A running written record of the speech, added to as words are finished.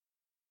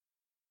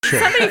sure.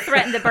 Somebody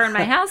threatened to burn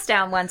my house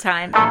down one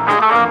time.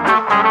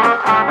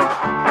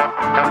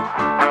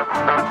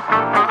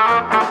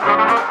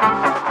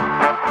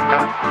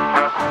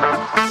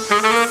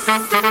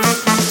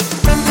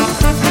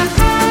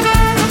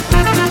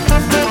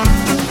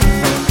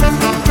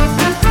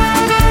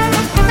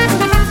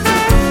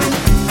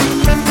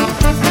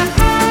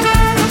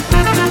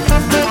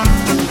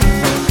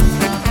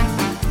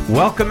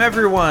 Welcome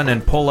everyone,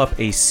 and pull up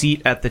a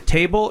seat at the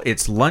table.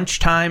 It's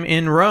lunchtime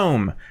in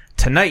Rome.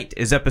 Tonight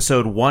is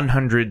episode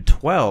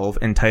 112,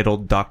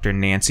 entitled Dr.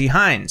 Nancy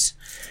Hines.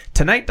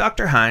 Tonight,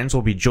 Dr. Hines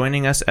will be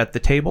joining us at the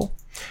table.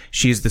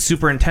 She is the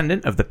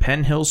superintendent of the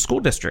Penn Hills School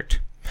District.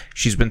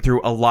 She's been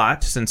through a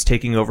lot since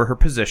taking over her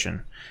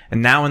position,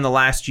 and now in the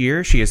last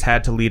year, she has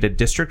had to lead a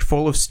district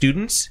full of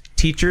students,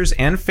 teachers,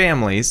 and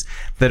families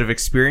that have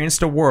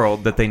experienced a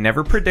world that they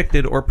never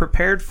predicted or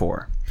prepared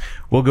for.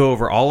 We'll go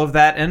over all of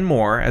that and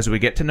more as we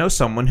get to know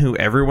someone who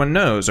everyone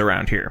knows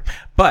around here.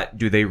 But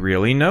do they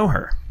really know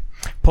her?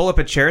 Pull up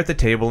a chair at the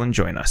table and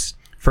join us.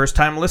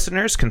 First-time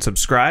listeners can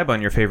subscribe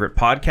on your favorite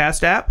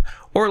podcast app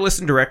or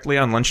listen directly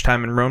on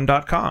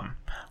lunchtimeinrome.com.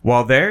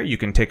 While there, you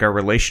can take our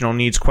relational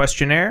needs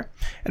questionnaire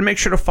and make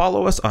sure to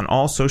follow us on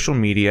all social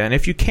media. And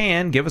if you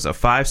can, give us a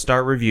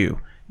 5-star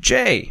review.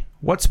 Jay,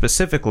 what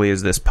specifically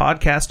is this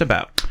podcast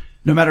about?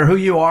 No matter who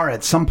you are,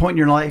 at some point in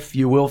your life,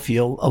 you will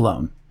feel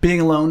alone. Being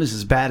alone is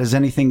as bad as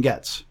anything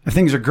gets. If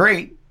things are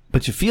great,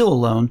 but you feel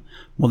alone,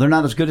 well, they're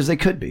not as good as they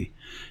could be.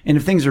 And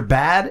if things are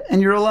bad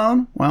and you're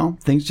alone, well,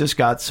 things just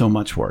got so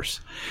much worse.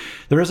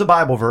 There is a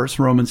Bible verse,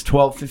 Romans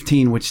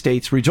 12:15, which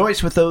states,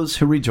 "Rejoice with those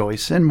who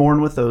rejoice and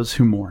mourn with those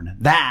who mourn."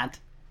 That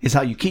is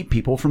how you keep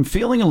people from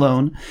feeling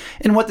alone,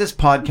 and what this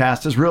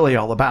podcast is really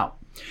all about.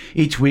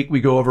 Each week we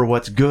go over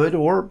what's good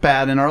or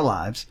bad in our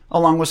lives,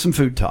 along with some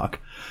food talk,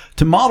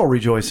 to model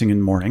rejoicing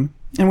and mourning,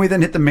 and we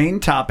then hit the main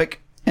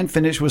topic and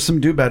finish with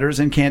some do-betters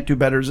and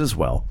can't-do-betters as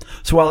well.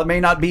 So while it may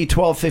not be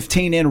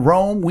 12:15 in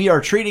Rome, we are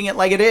treating it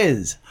like it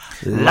is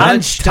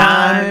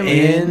lunchtime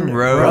in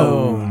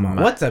Rome.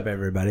 What's up,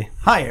 everybody?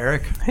 Hi,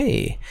 Eric.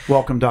 Hey.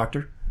 Welcome,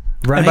 Doctor.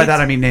 Right? And by that,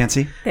 I mean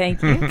Nancy.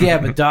 Thank you. Yeah,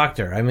 but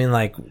doctor. I mean,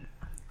 like,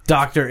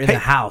 doctor in the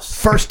house.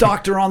 First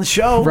doctor on the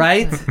show.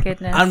 Right?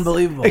 Goodness.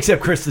 Unbelievable.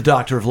 Except Chris, the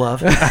doctor of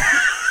love.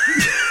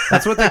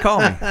 That's what they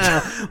call me.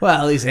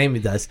 Well, at least Amy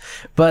does.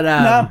 But,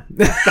 No.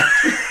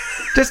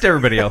 Just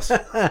everybody else.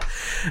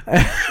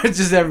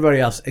 just everybody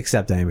else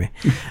except Amy.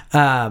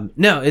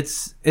 No,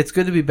 it's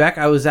good to be back.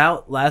 I was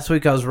out last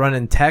week. I was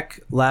running tech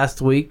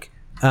last week,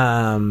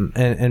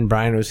 and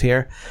Brian was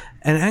here.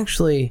 And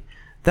actually,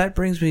 that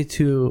brings me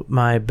to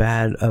my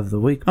bad of the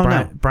week. Oh,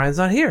 no. Brian's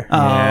not here.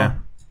 Yeah.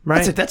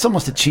 Right? That's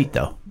almost a cheat,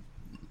 though.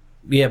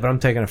 Yeah, but I'm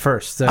taking it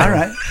first. So. All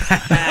right.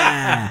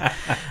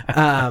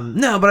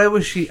 No, but I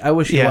wish he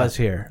Yeah. was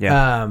here.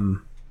 Yeah.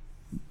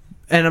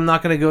 And I'm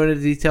not going to go into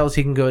details.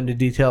 He can go into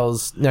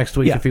details next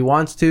week Yeah. if he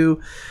wants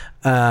to.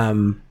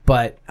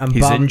 But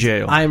He's bummed. in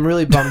jail. I'm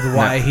really bummed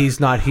why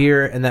he's not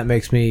here, and that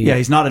makes me. Yeah,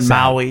 he's not in sad.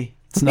 Maui.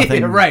 It's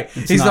nothing. Yeah, right.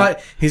 It's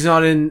He's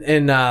not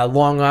in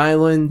Long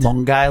Island.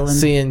 Long Island.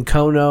 Seeing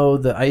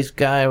Kono, the ice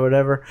guy, or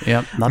whatever.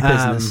 Yep, not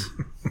business.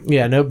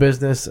 Yeah, no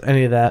business,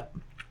 any of that.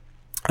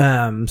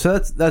 So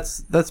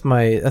that's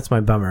my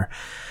bummer.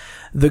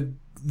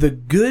 The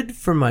good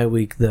for my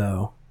week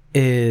though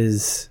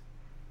is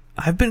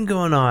I've been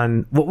going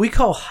on what we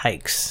call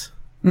hikes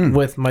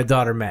with my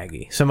daughter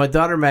Maggie. So my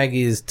daughter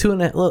Maggie is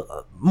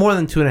more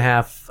than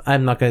 2.5.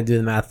 I'm not going to do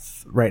the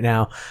math right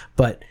now,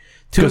 but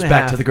Goes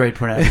back to the grade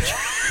point average.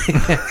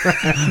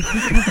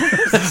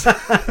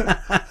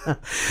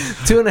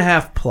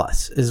 2.5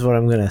 plus is what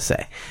I'm going to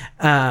say.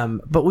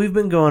 But we've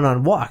been going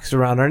on walks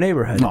around our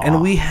neighborhood. Aww.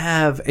 And we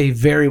have a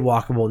very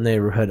walkable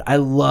neighborhood. I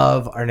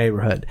love our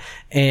neighborhood.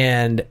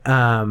 And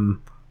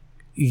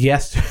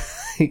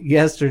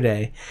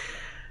yesterday,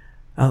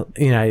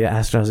 I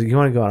asked her, I was like, you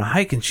want to go on a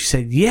hike? And she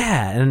said,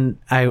 yeah. And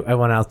I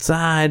went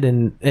outside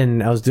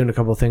and I was doing a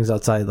couple of things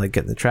outside, like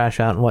getting the trash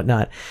out and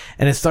whatnot.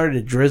 And it started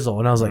to drizzle.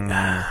 And I was like,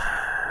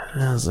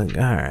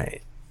 all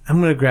right,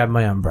 I'm going to grab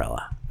my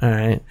umbrella. All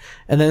right.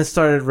 And then it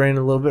started raining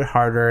a little bit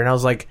harder. And I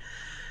was like,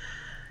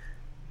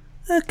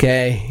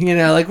 okay,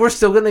 we're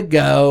still going to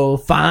go.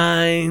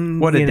 Fine.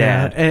 What a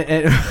dad.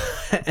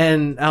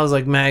 And I was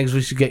like, Mags,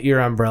 we should get your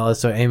umbrella.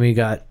 So Amy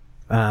got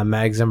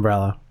Mag's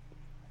umbrella.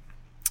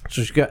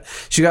 So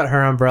she got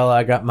her umbrella,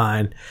 I got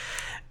mine,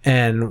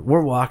 and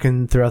we're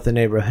walking throughout the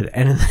neighborhood,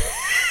 and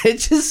it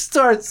just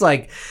starts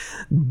like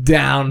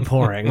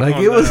downpouring. Like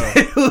it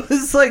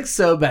was like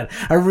so bad.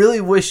 I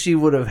really wish she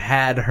would have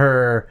had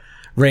her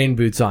rain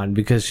boots on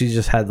because she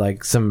just had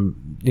like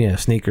some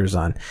sneakers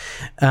on.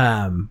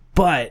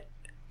 But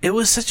it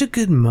was such a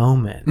good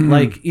moment. Mm-hmm.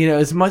 Like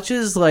as much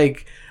as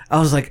like I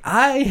was like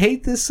I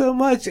hate this so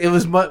much. It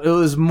was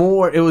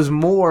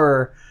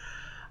more.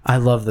 I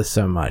love this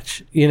so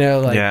much,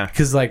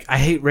 because like I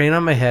hate rain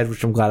on my head,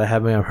 which I'm glad I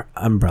have my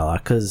umbrella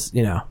because I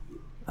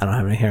don't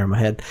have any hair on my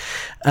head.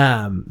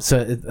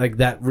 So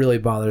that really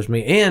bothers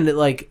me, and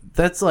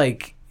it's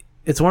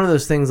one of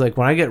those things like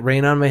when I get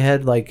rain on my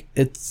head, like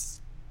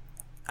it's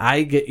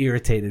I get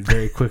irritated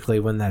very quickly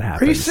when that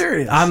happens. Are you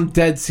serious? I'm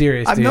dead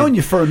serious. I've dude. known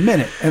you for a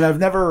minute, and I've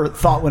never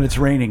thought when it's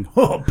raining,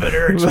 oh, but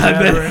Eric's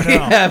mad right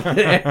now. Yeah, but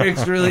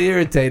Eric's really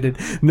irritated.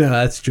 No,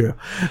 that's true.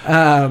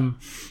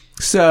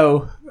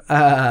 So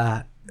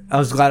I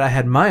was glad I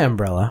had my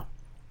umbrella,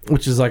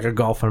 which is like a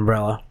golf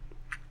umbrella.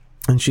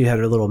 And she had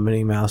her little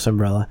Minnie Mouse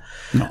umbrella.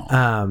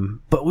 No.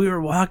 But we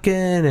were walking,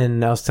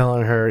 and I was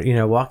telling her,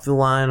 walk the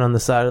line on the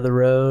side of the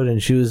road,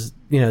 and she was,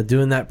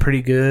 doing that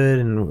pretty good.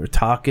 And we're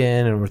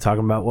talking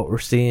about what we're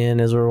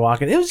seeing as we're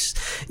walking. It was,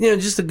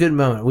 just a good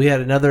moment. We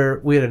had another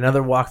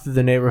walk through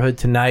the neighborhood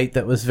tonight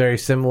that was very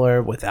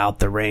similar without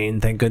the rain,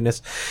 thank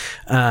goodness.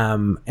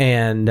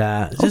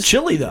 Just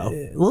chilly though.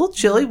 A little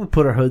chilly. We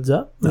put our hoods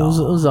up. It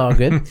was all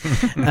good.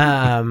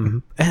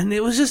 And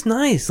it was just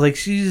nice. Like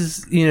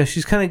she's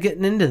kind of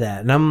getting into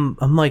that, and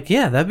I'm like,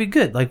 yeah, that'd be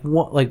good. Like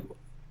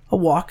a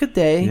walk a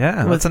day.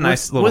 Yeah, that's a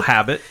nice little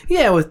habit.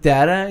 Yeah, with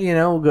Dada,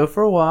 we'll go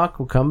for a walk,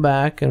 we'll come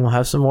back, and we'll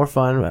have some more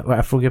fun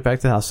after we get back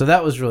to the house. So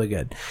that was really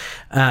good.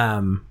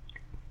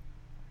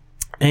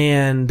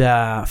 And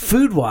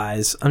food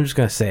wise, I'm just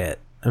gonna say it.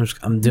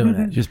 I'm doing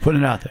it. Just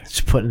putting it out there.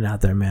 Just putting it out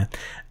there, man.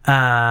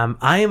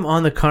 I am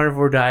on the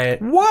carnivore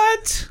diet.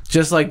 What?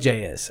 Just like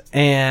Jay is.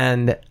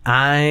 And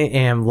I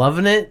am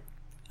loving it.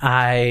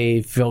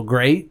 I feel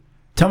great.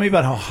 Tell me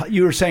about how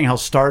you were saying how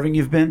starving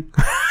you've been.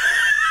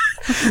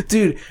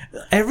 Dude,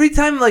 every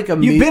time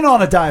You've been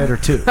on a diet or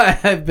two.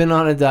 I've been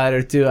on a diet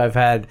or two. I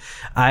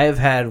have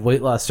had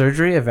weight loss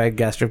surgery. I've had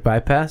gastric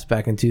bypass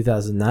back in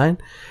 2009,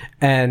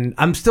 and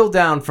I'm still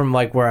down from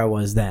where I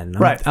was then.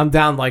 I'm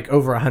down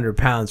over 100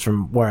 pounds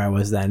from where I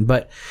was then.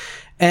 But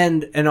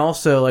and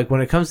also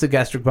when it comes to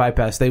gastric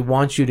bypass, they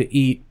want you to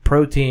eat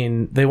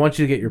protein. They want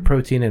you to get your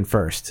protein in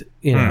first.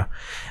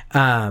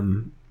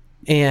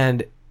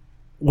 And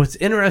what's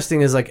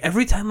interesting is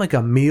every time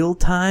a meal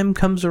time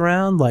comes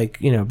around,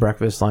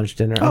 breakfast, lunch,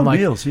 dinner. Oh, I'm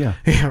meals, yeah.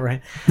 Yeah,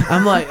 right.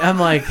 I'm like, man,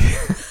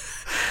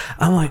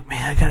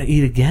 I gotta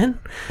eat again.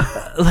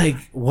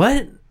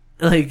 What?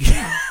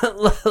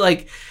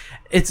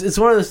 It's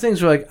one of those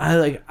things where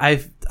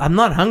I'm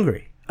not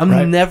hungry.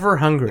 I'm never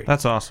hungry.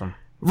 That's awesome.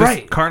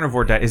 Right. This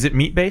carnivore diet, is it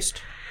meat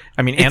based?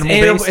 I mean, It's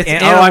animal based. it's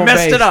I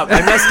messed animal-based. it up.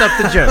 I messed up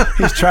the joke.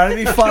 He's trying to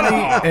be funny,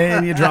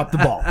 and you dropped the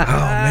ball. Oh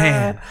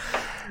man.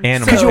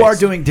 Animal Because you based. are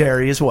doing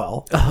dairy as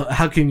well.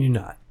 How can you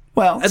not?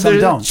 Well, some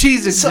don't.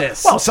 Cheese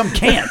exists. Some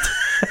can't.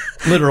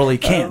 Literally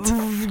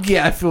can't.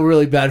 Yeah, I feel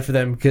really bad for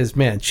them because,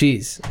 man,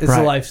 cheese is a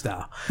Right.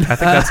 lifestyle. I think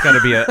that's got to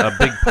be a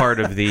big part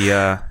of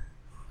the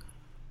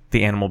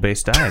animal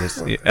based diet.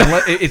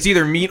 It's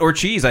either meat or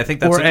cheese. I think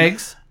that's Or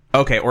eggs.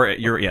 Okay, or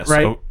yes,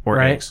 Right. or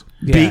Right. eggs.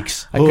 Yeah.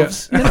 Beaks, I go-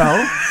 hooves.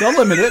 Don't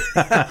limit it.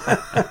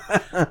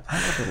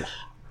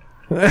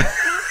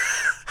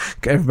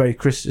 Everybody,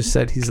 Chris just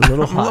said he's a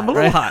little hot. I'm a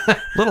little right? hot.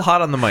 A little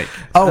hot on the mic.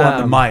 Oh,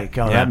 on the mic.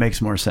 Oh, yeah. that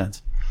makes more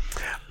sense.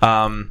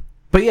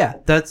 But yeah,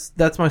 that's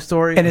my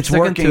story. And it's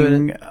I'm sticking to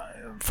working it.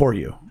 For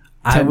you.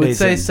 I 10 would days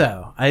say in.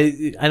 so.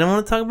 I don't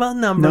want to talk about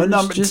numbers. No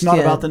numbers. just It's not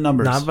yet. about the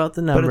numbers. Not about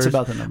the But numbers. it's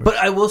about the numbers. But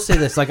I will say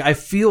this: I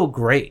feel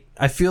great.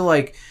 I feel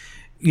like,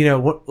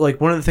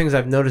 one of the things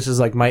I've noticed is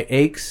my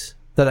aches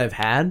that I've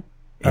had.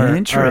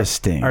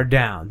 Interesting. Are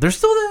down. They're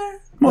still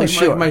there. Well,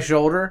 sure. My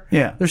shoulder.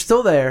 Yeah. They're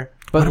still there.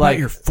 But What about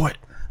your foot?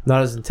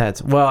 not as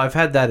intense. Well, I've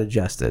had that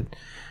adjusted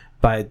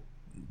by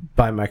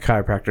my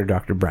chiropractor,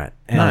 Dr. Brent.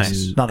 And,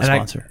 Nice. Not a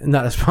sponsor.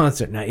 Not a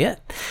sponsor, not yet.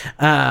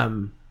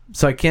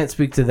 So I can't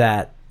speak to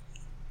that.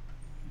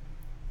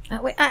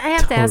 Wait, I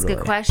have to ask a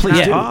Totally. question.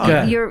 Please do. Go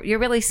ahead. You're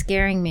really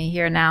scaring me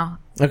here now.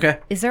 Okay.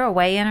 Is there a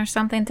weigh-in or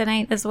something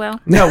tonight as well?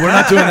 No, we're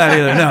not doing that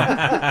either.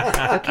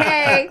 No.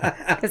 Okay,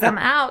 because I'm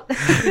out.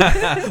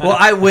 Well,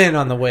 I win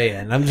on the way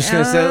in. I'm just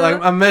going to say,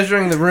 I'm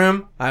measuring the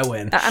room. I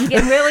win. I'm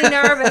getting really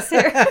nervous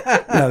here.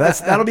 No,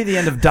 that'll be the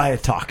end of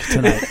diet talk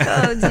tonight.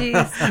 Oh,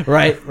 jeez.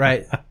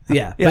 Right.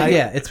 Yeah.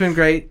 Yeah, But it's been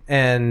great,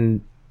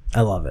 and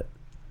I love it.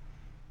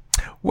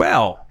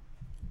 Well,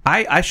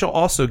 I shall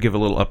also give a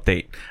little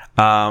update.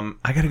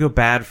 I got to go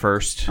bad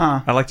first.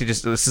 I like to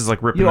this is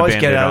like ripping You the always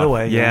Band-Aid get it out of the off.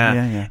 way.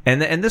 Yeah.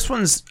 And this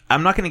one's,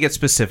 I'm not going to get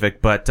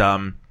specific, but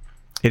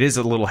it is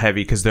a little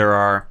heavy because there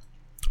are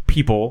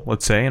people,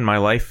 let's say, in my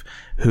life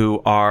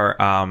who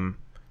are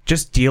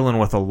just dealing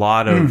with a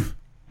lot of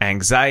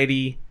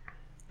anxiety,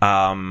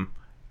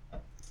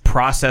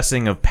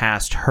 processing of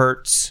past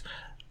hurts,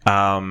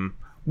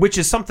 which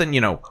is something,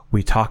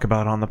 we talk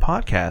about on the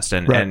podcast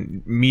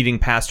and meeting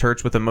past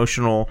hurts with through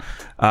emotional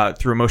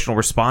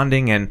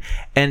responding.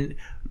 And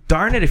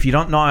darn it, if you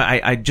don't know,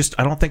 I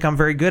don't think I'm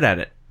very good at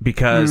it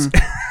because,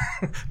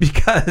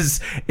 because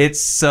it's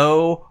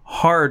so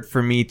hard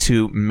for me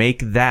to make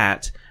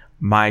that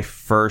my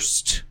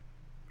first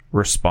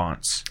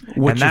response. What's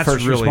and your that's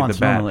first really response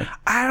the bad. normally?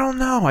 I don't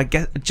know. I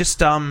guess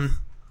just,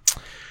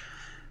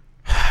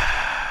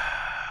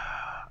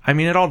 I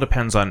mean, it all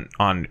depends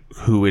on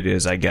who it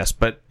is, I guess.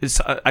 But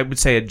I would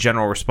say a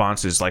general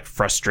response is like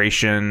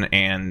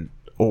frustration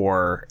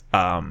or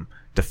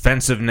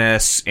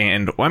defensiveness,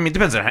 and it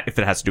depends on if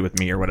it has to do with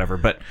me or whatever.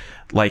 But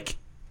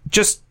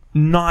just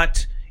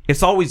not.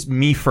 it's always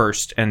me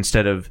first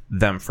instead of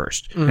them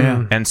first.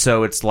 Yeah. And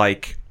so it's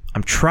like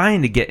I'm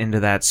trying to get into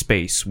that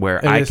space where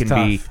It I is can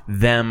be tough.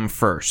 them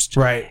first.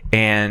 Right.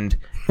 And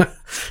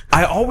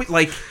I always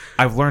like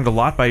I've learned a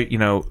lot by,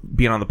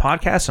 being on the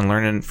podcast and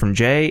learning from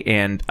Jay,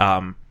 and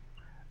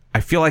I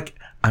feel like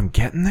I'm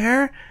getting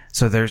there.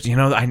 So there's,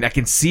 I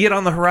can see it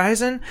on the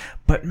horizon,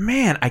 but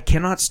man, I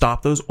cannot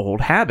stop those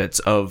old habits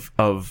of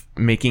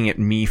making it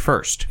me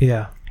first.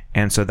 Yeah.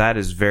 And so that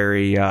is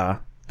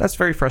that's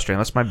very frustrating.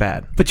 That's my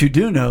bad. But you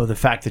do know the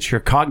fact that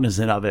you're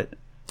cognizant of it.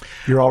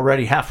 You're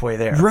already halfway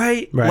there.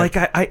 Right. Right.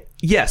 Like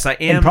yes, I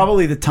am. And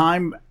probably the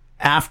time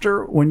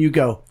after when you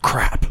go,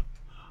 crap,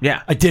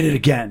 Yeah. I did it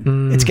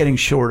again. It's getting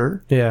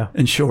shorter Yeah.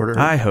 and shorter.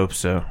 I hope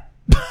so.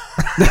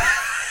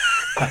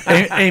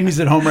 Amy's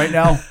at home right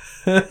now.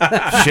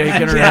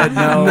 Shaking her head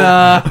no.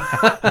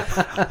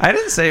 I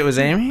didn't say it was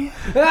Amy.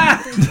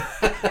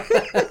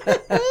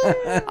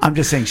 I'm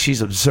just saying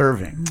she's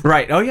observing.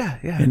 Right. Oh yeah.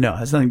 Yeah. And no, it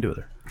has nothing to do with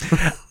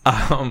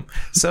her.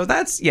 So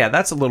that's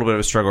a little bit of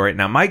a struggle right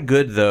now. My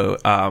good though,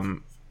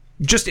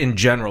 just in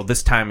general,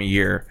 this time of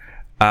year,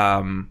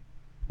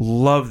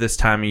 love this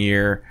time of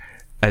year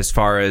as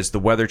far as the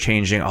weather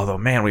changing. Although,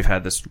 man, we've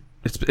had this.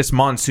 It's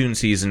monsoon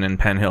season in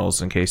Penn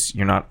Hills. In case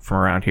you're not from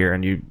around here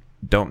and you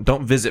don't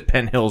visit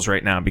Penn Hills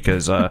right now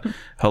because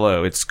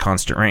hello, it's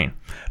constant rain.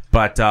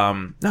 But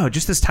no,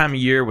 just this time of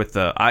year with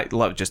I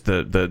love just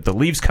the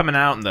leaves coming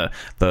out and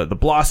the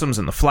blossoms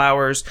and the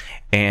flowers,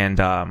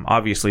 and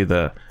obviously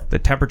the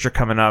temperature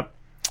coming up,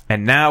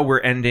 and now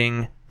we're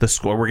ending the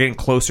school. We're getting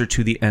closer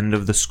to the end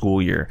of the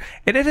school year,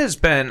 and it has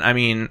been,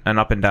 an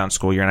up and down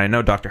school year. And I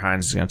know Dr.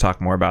 Hines is going to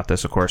talk more about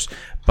this, of course,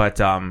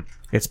 but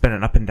it's been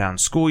an up and down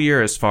school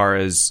year as far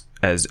as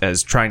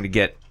trying to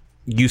get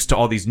used to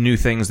all these new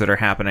things that are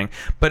happening.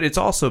 But it's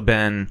also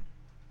been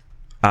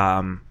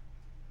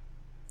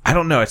I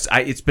don't know.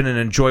 It's been an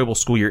enjoyable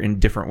school year in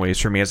different ways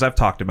for me, as I've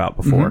talked about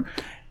before.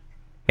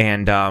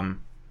 And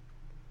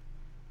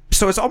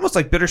so it's almost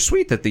like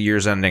bittersweet that the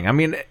year's ending. I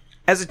mean,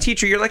 as a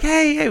teacher, you're like,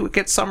 hey, we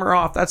get summer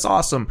off. That's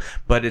awesome.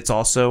 But it's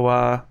also,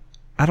 I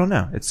don't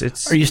know.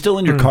 It's. Are you still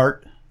in your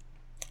cart?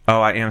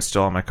 Oh, I am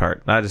still on my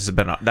cart. That has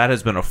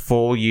been a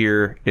full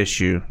year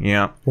issue.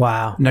 Yeah.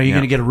 Wow. Now you're Yeah.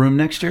 going to get a room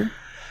next year?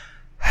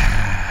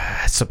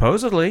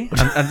 Supposedly,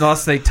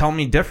 unless they tell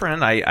me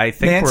different. I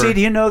think Nancy,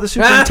 do you know the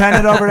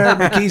superintendent over there at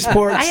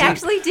McKeesports? I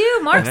actually do.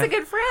 Mark's a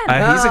good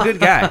friend. he's a good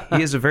guy.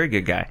 He is a very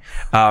good guy,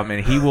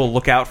 and he will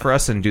look out for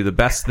us and do the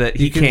best that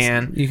he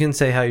can. You can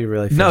say how you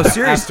really feel. No,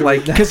 seriously,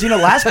 like Because,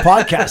 last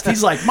podcast,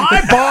 he's like,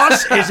 my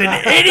boss is an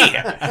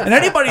idiot. And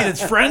anybody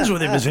that's friends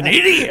with him is an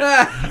idiot.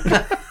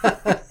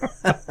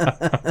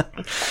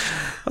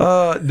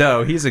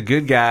 no, he's a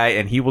good guy,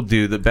 and he will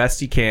do the best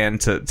he can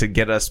to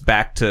get us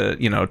back to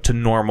to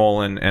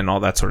normal and all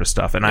that sort of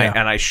stuff. And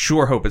I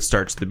sure hope it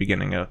starts at the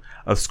beginning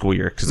of school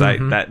year, because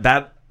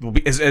that will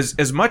be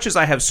as much as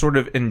I have sort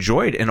of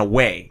enjoyed in a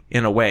way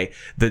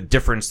the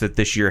difference that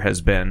this year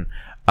has been,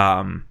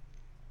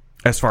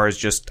 as far as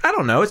just I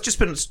don't know, it's just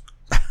been.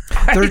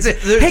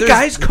 Hey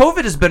guys,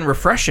 COVID has been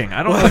refreshing.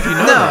 I don't know if you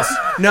know this.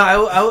 No,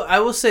 I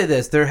will say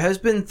this. There has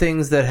been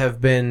things that have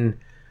been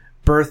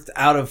birthed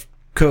out of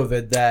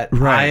COVID that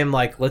I am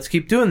like, let's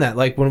keep doing that.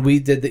 Like when we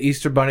did the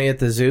Easter Bunny at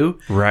the zoo,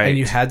 Right. and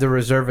you had to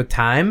reserve a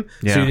time,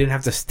 so Yeah. you didn't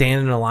have to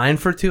stand in a line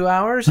for 2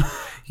 hours.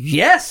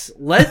 Yes,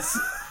 let's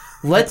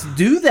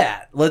do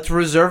that. Let's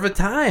reserve a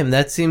time.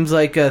 That seems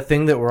like a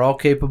thing that we're all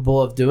capable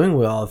of doing.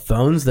 We all have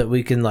phones that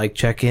we can like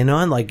check in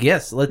on. Like,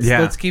 yes,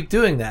 let's keep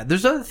doing that.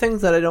 There's other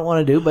things that I don't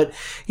want to do, but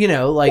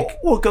like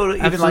We'll go to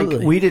even like,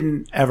 Absolutely. we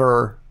didn't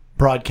ever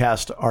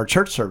broadcast our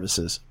church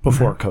services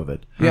before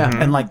COVID. Yeah.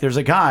 And like, there's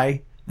a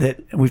guy that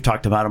we've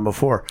talked about him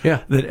before.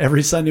 Yeah. That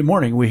every Sunday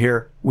morning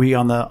we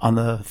on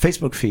the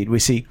Facebook feed, we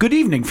see good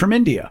evening from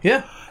India.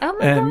 yeah. Oh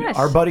my And gosh.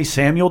 our buddy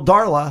Samuel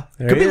Darla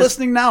could he be is.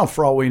 listening now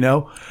for all we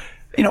know.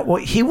 Well,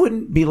 he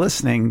wouldn't be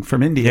listening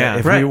from India Yeah,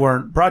 if right. we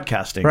weren't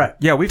broadcasting. Right.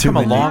 Yeah, we've to come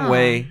a India. long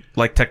way,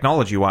 like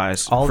technology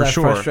wise, All for that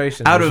sure.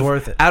 frustration out was of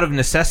worth it. out of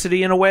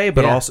necessity in a way,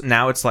 but Yeah. also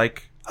now it's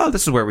like, oh,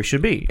 this is where we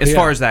should be as Yeah.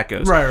 far as that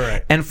goes.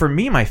 Right. And for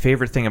me, my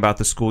favorite thing about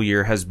the school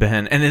year has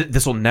been, and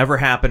this will never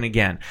happen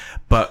again,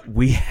 but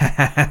we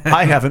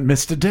I haven't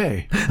missed a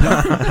day.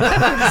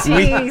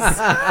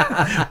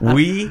 Jeez.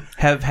 we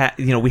have had,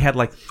 we had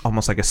like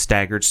almost like a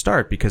staggered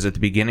start, because at the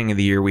beginning of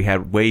the year we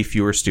had way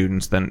fewer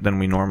students than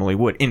we normally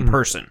would in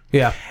person.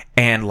 Yeah.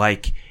 And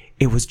like,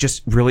 it was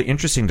just really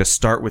interesting to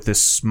start with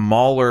this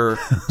smaller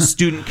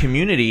student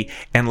community,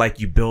 and like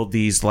you build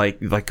these like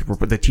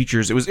the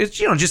teachers. It's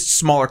just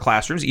smaller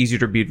classrooms, easier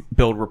to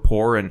build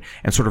rapport and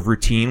sort of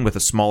routine with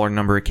a smaller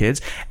number of kids.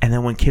 And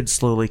then when kids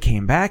slowly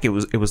came back, it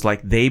was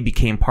like they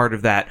became part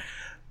of that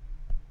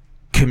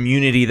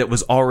community that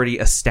was already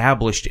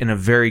established in a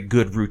very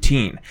good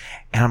routine.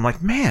 And I'm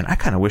like, man, I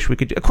kind of wish we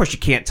could do. Of course, you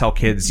can't tell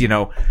kids,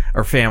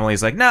 or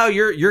families like, no,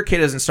 your kid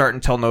doesn't start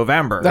until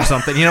November or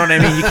something. You know what I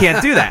mean? You can't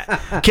do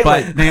that.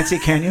 Wait, Nancy,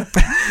 can you?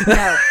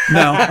 No.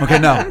 No. Okay,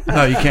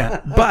 no, you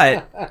can't.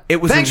 But it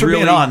was Thanks for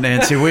being on,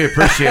 Nancy. We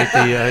appreciate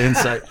the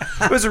insight.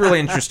 It was a really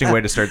interesting way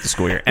to start the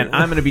school year. And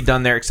I'm going to be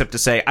done there, except to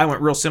say I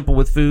went real simple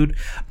with food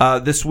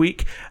this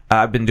week.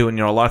 I've been doing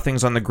a lot of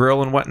things on the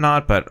grill and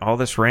whatnot, but all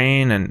this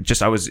rain and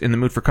just I was in the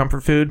mood for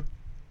comfort food.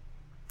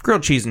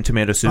 Grilled cheese and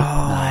tomato soup. Oh,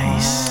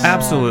 nice.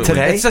 Absolutely.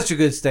 Today? It's such a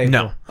good staple.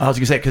 No. I was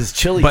going to say, because it's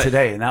chilly But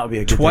today, and that would be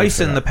a good Twice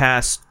day for in that. the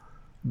past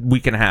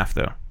week and a half,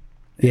 though.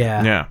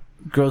 Yeah. Yeah.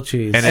 Grilled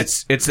cheese. And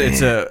it's it's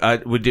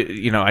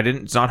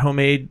not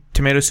homemade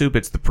tomato soup.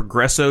 It's the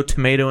Progresso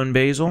tomato and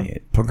basil. Yeah,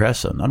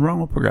 Progresso. Nothing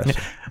wrong with Progresso.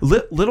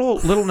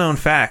 Little known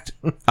fact.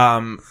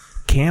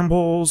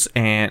 Campbell's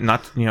and they're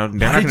not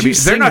going did you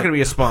sing to it? be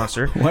a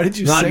sponsor. Why did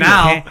you Not say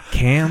now.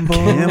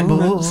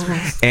 Campbell's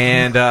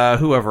and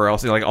whoever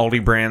else, like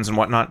Aldi brands and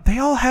whatnot, they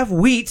all have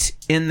wheat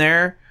in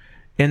their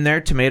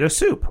tomato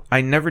soup. I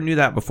never knew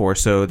that before,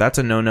 so that's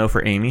a no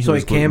for Amy. Who so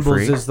is Campbell's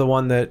gluten-free. is the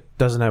one that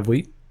doesn't have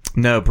wheat?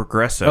 No,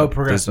 Progresso. Oh,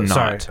 Progresso. does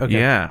not. Sorry. Okay.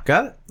 Yeah.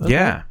 Got it? Okay.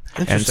 Yeah.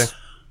 Interesting.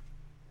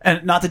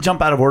 And not to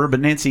jump out of order, but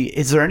Nancy,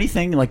 is there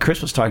anything like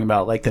Chris was talking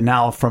about, like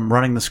now from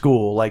running the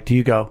school, like do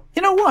you go,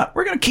 you know what,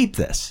 we're going to keep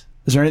this?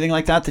 Is there anything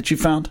like that you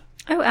found?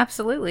 Oh,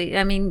 absolutely.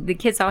 I mean, the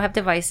kids all have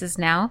devices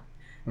now,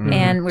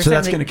 and we're So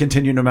that's certainly- going to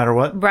continue no matter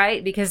what?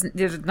 right, because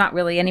there's not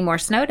really any more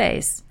snow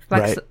days.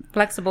 Right.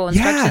 Flexible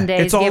Yeah, instruction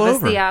days it's all give us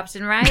over. the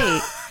option,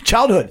 right?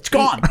 Childhood, it's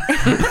gone.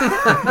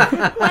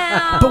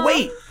 Well, But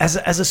wait, as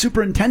a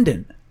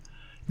superintendent,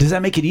 does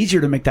that make it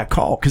easier to make that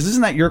call? Because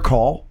isn't that your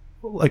call?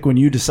 Like when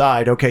you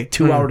decide, okay,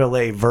 2-hour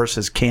delay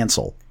versus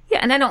cancel. yeah,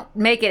 and I don't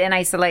make it in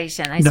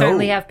isolation. I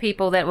certainly have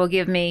people that will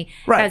give me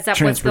heads up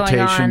what's going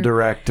Transportation on.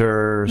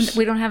 directors.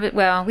 We don't have it.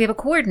 Well, we have a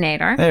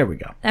coordinator. There we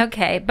go.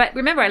 Okay, but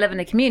remember, I live in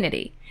the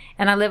community,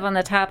 and I live on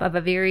the top of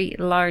a very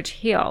large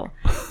hill,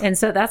 and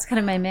so that's kind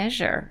of my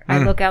measure. I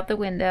look out the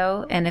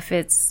window, and if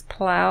it's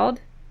plowed,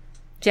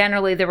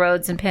 generally the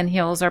roads in Penn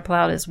Hills are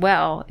plowed as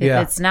well. If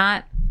Yeah. it's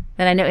not,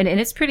 then I know, and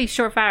it's pretty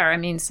surefire. I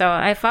mean, so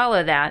I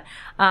follow that.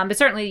 But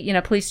certainly,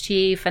 police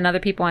chief and other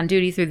people on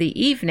duty through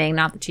the evening,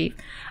 not the chief,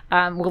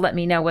 will let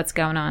me know what's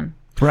going on.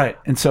 Right.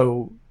 And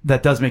so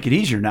that does make it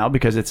easier now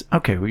because it's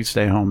okay, we can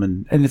stay home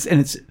and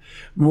it's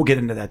we'll get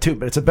into that too,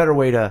 but it's a better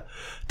way to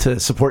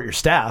support your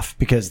staff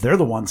because they're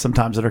the ones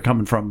sometimes that are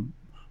coming from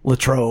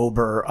Latrobe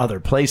or other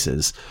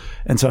places.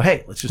 And so,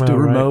 hey, let's just do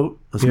right. remote.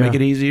 Let's make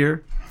it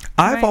easier.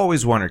 I've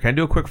always wondered, can I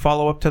do a quick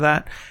follow-up to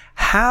that?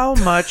 How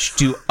much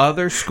do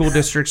other school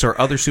districts or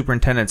other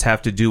superintendents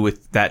have to do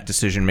with that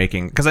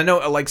decision-making? Because I know,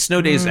 like,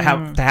 snow days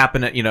have to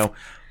happen at,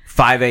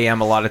 5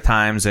 a.m. a lot of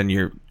times, and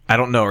I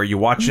don't know, are you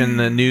watching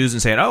the news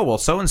and saying, oh, well,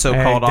 so-and-so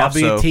called off,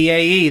 so...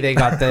 WTAE, they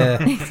got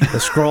the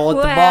scroll at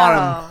the Well.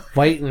 bottom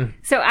waiting.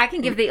 So I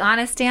can give the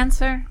honest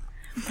answer.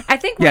 I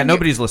think. Yeah, when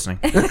nobody's listening.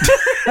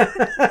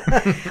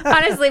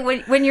 honestly,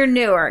 when you're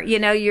newer,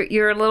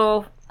 you're a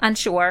little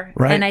unsure.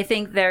 Right. And I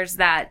think there's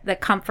the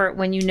comfort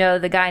when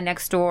the guy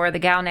next door, the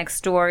gal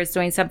next door is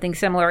doing something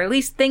similar, or at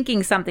least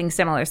thinking something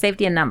similar.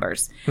 Safety in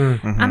numbers.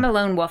 I'm a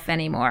lone wolf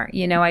anymore.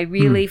 I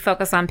really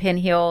focus on Penn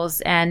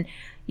Hills, and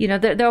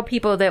there are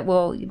people that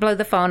will blow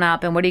the phone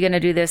up and what are you going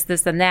to do this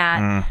and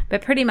that.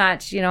 But pretty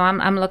much,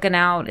 I'm looking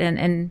out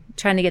and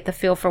trying to get the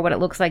feel for what it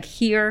looks like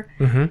here.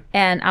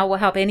 And I will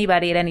help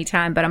anybody at any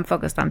time, but I'm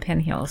focused on Penn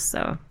Hills.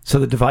 So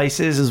the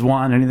devices is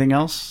one. Anything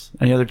else?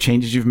 Any other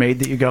changes you've made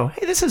that you go,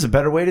 hey, this is a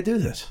better way to do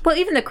this? Well,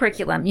 even the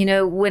curriculum,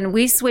 when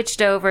we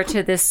switched over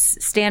to this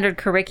standard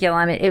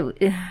curriculum,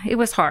 it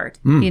was hard.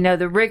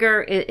 The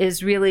rigor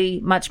is really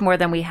much more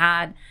than we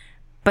had,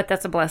 but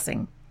that's a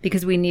blessing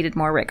because we needed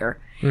more rigor.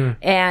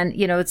 And,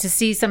 to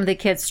see some of the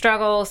kids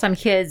struggle, some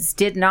kids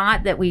did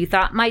not that we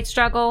thought might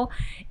struggle.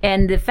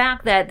 And the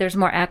fact that there's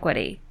more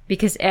equity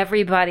because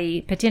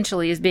everybody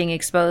potentially is being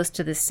exposed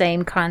to the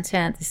same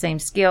content, the same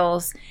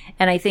skills.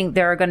 And I think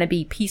there are going to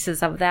be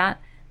pieces of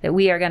that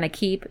we are going to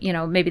keep,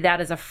 maybe that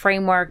as a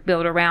framework,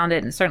 build around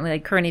it. And certainly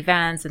like current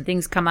events and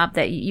things come up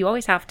that you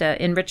always have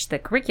to enrich the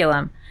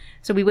curriculum.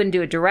 So we wouldn't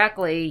do it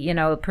directly,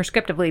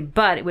 prescriptively,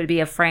 but it would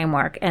be a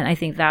framework. And I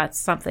think that's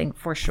something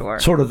for sure.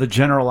 Sort of the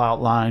general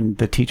outline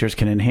that teachers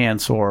can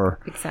enhance or,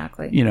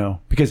 Exactly.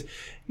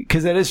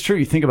 because that is true.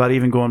 You think about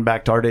even going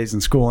back to our days in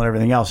school and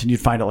everything else, and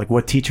you'd find out like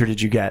what teacher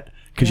did you get?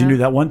 Because you knew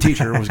that one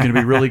teacher was going to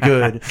be really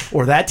good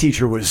or that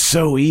teacher was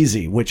so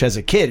easy, which as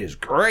a kid is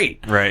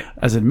great. Right.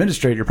 As an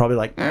administrator, you're probably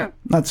like,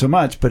 not so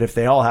much. But if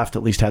they all have to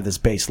at least have this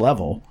base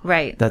level,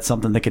 Right. that's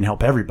something that can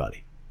help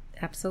everybody.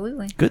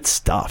 Absolutely. Good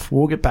stuff.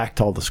 We'll get back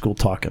to all the school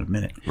talk in a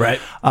minute.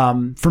 Right.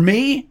 For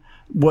me,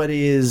 what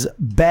is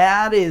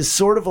bad is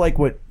sort of like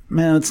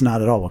it's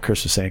not at all what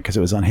Chris was saying because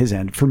it was on his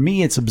end. For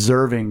me, it's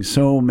observing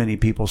so many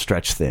people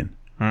stretch thin.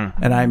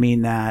 And I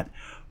mean that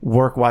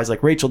work-wise.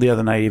 Like Rachel the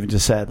other night even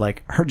just said,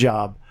 like, her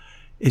job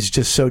is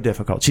just so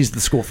difficult. She's at the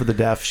school for the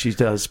deaf. She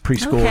does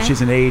preschool. Okay. She's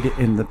an aide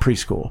in the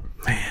preschool.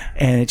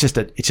 And it's just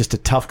a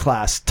tough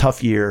class,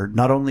 tough year,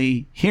 not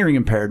only hearing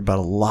impaired, but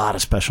a lot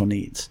of special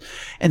needs.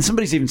 And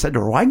somebody's even said to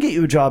her, well, I can get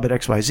you a job at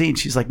XYZ. And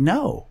she's like,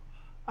 no,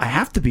 I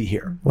have to be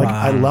here. Like,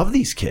 Wow. I love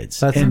these kids.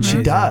 That's and she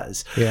amazing.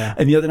 does. Yeah.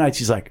 And the other night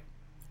she's like,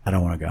 I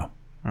don't want to go.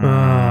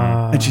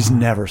 And she's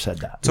never said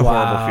that. It's a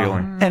horrible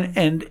feeling.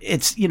 And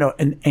it's,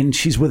 and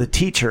she's with a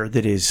teacher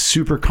that is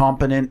super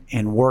competent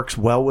and works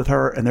well with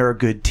her, and they're a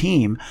good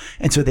team.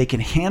 And so they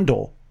can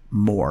handle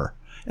more.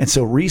 And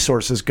so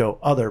resources go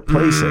other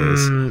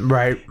places,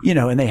 Right.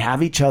 and they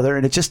have each other,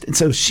 and and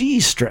so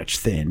she's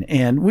stretched thin.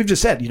 And we've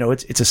just said,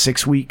 it's a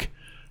 6-week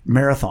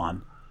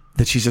marathon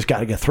that she's just got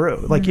to get through.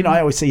 Like, I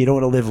always say you don't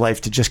want to live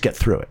life to just get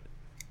through it.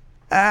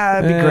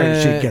 It'd be great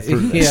if she'd get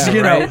through this.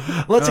 yeah,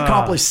 right. Let's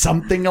accomplish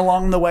something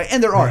along the way.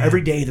 And there are. Every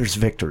day there's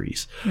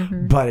victories.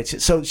 But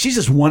so she's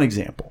just one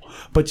example.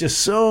 But just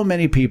so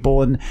many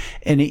people and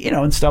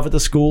stuff at the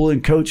school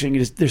and coaching.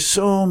 There's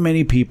so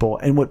many people.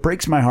 And what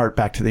breaks my heart,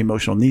 back to the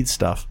emotional needs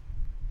stuff,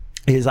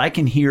 is I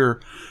can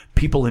hear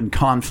people in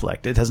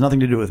conflict. It has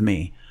nothing to do with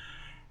me.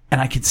 And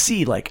I can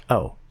see, like,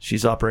 oh,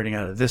 she's operating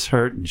out of this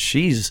hurt, and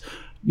she's,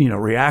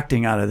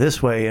 reacting out of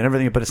this way and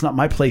everything. But it's not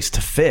my place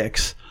to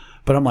fix.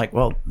 But I'm like,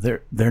 well,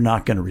 they're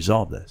not going to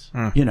resolve this,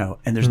 and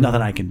there's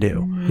nothing I can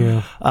do.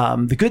 Yeah.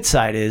 The good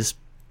side is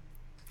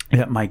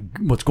that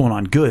what's going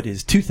on good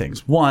is two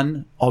things.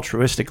 One,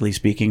 altruistically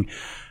speaking,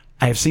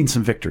 I have seen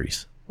some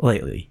victories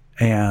lately,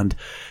 and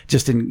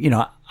just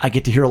I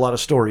get to hear a lot of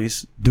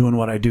stories doing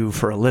what I do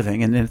for a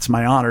living, and it's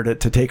my honor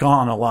to take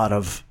on a lot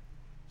of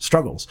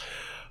struggles.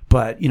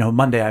 But,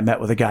 Monday I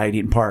met with a guy at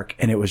Eaton Park,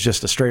 and it was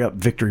just a straight up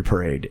victory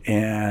parade.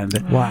 And,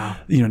 Wow.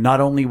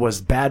 Not only was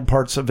bad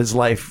parts of his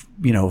life,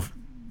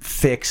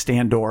 fixed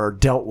and or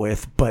dealt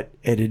with, but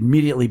it had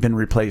immediately been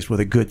replaced with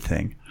a good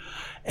thing.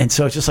 And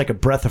so it's just like a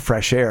breath of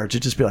fresh air to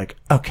just be like,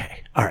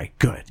 okay, all right,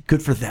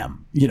 good for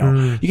them. You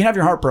can have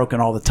your heart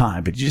broken all the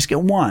time, but you just get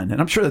one. And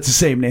I'm sure that's the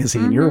same, Nancy,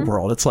 in your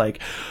world. It's like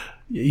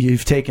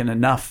you've taken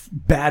enough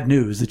bad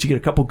news that you get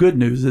a couple good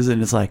newses, and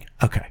it's like,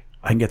 okay,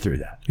 I can get through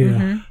that.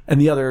 Yeah.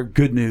 And the other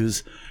good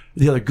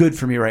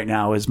for me right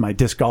now is my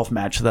disc golf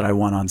match that I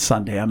won on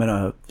Sunday. I'm in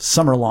a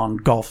summer-long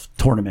golf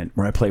tournament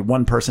where I play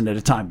one person at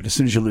a time, but as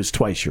soon as you lose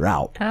twice, you're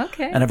out.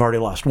 Okay. And I've already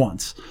lost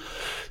once.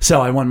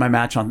 So I won my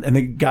match and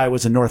the guy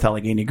was a North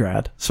Allegheny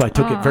grad, so I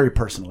took it very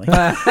personally.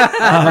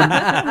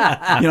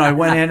 I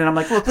went in and I'm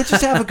like, look, let's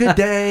just have a good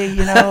day,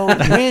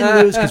 win,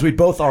 lose, because we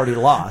both already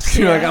lost.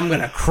 You're like, I'm going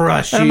to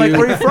crush And you. I'm like,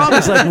 where are you from?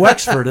 He's like,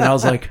 Wexford. And I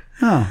was like,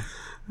 oh.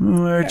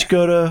 Where'd you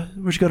go to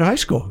high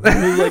school? He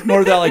was like,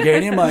 North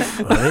Allegheny. I'm like,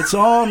 well, it's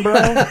on, bro.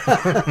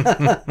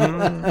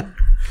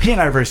 He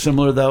and I are very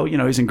similar, though.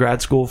 He's in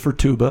grad school for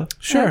tuba.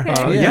 Sure.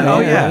 Okay.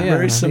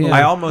 Very similar.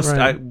 I almost,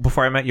 Right.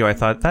 before I met you, I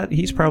thought that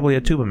he's probably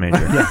a tuba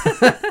major.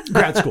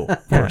 Grad school,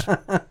 of course.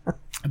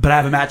 But I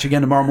have a match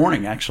again tomorrow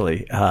morning,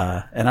 actually.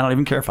 And I don't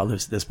even care if I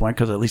lose at this point,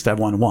 because at least I've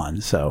won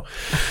one. So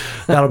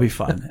that'll be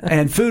fun.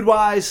 And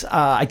food-wise,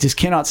 I just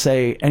cannot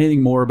say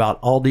anything more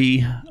about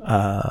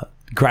Aldi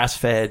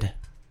grass-fed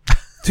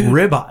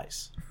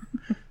ribeyes.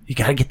 You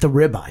got to get the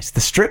ribeyes.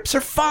 The strips are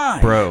fine.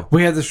 Bro,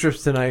 We had the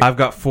strips tonight. I've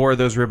got 4 of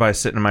those ribeyes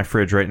sitting in my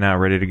fridge right now,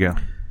 ready to go.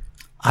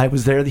 I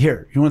was there.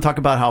 Here, you want to talk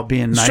about how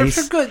being nice? Strips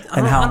are good.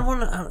 And I how don't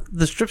wanna,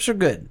 the strips are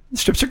good. the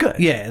strips are good.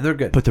 Yeah, they're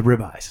good. But the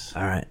ribeyes.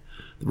 All right.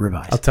 The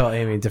ribeyes. I'll tell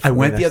Amy I differently.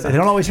 went next they time.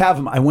 don't always have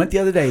them. I went the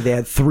other day. They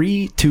had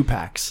 3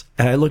 2-packs,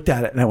 and I looked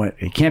at it and I went,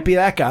 "It can't be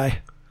that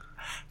guy."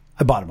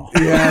 I bought them all.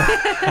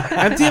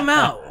 Empty them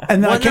out.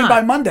 And then Why I came not?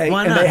 by Monday,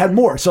 Why and not? they had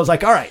more. So I was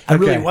like, "All right, I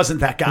really Okay.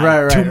 wasn't that guy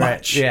Right, too right.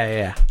 much."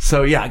 Yeah.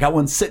 So yeah, I got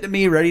one sitting at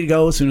me, ready to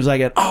go. As soon as I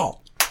get, I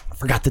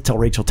forgot to tell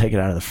Rachel take it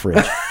out of the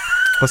fridge.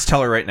 Let's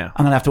tell her right now.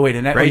 I'm gonna have to wait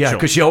yeah, Rachel.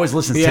 because she always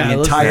listens Yeah, to the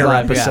listens entire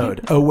live, yeah.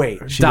 episode. Oh wait,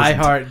 she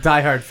doesn't.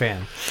 Die hard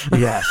fan.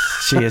 Yes,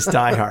 she is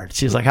diehard.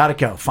 She's like, how'd it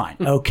go? Fine.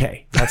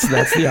 Okay. That's the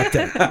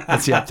update.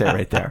 That's the update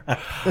right there.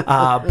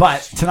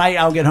 But tonight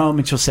I'll get home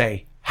and she'll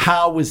say,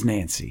 how was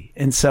Nancy?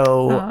 And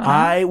so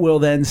I will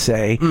then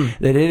say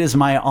that it is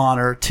my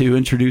honor to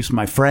introduce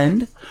my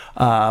friend,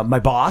 my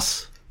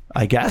boss,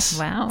 I guess.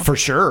 Wow. For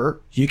sure.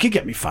 You could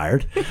get me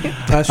fired.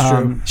 That's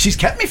true. She's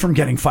kept me from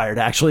getting fired,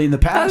 actually, in the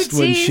past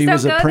when geez, she don't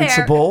was a go there.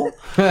 principal.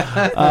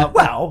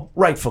 Well,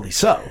 rightfully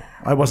so.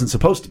 I wasn't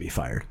supposed to be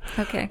fired.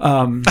 Okay.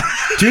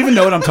 Do you even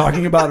know what I'm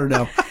talking about or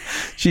no?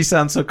 She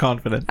sounds so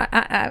confident.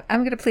 I'm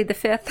going to plead the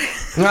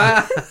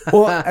 5th.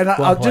 Well, and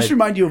I'll just played.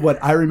 remind you of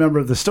what I remember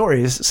of the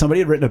story is somebody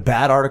had written a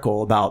bad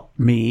article about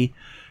me.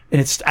 And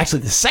it's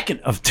actually the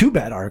second of 2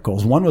 bad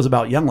articles. One was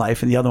about Young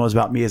Life and the other one was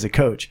about me as a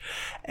coach.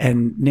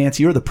 And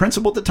Nancy, you were the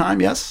principal at the time,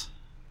 yes?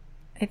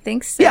 I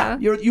think so. Yeah,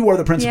 you were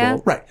the principal, Yeah.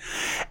 right.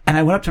 And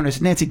I went up to her and I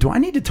said, Nancy, do I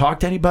need to talk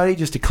to anybody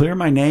just to clear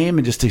my name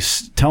and just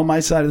to tell my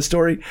side of the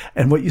story?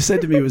 And what you said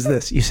to me was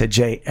this. You said,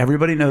 Jay,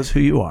 everybody knows who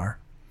you are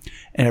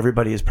and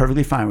everybody is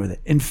perfectly fine with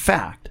it. In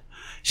fact,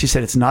 She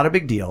said, it's not a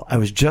big deal. I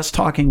was just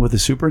talking with the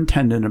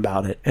superintendent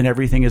about it and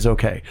everything is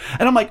okay.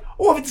 And I'm like,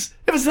 oh, if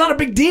it's not a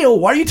big deal,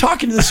 why are you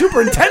talking to the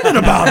superintendent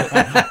about it?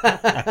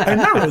 I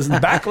remember it was in the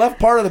back left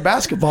part of the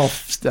basketball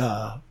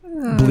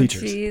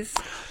bleachers. Jeez.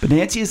 But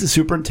Nancy is the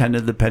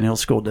superintendent of the Penn Hill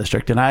School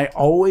District. And I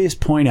always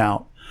point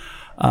out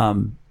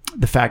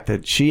the fact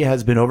that she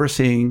has been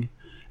overseeing,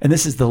 and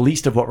this is the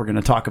least of what we're going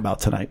to talk about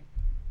tonight,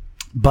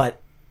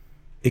 but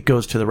it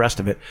goes to the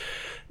rest of it,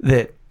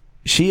 that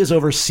she has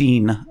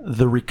overseen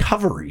the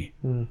recovery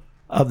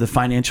of the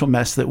financial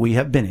mess that we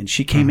have been in.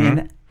 She came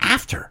in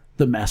after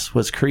the mess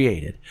was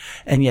created.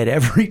 And yet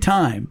every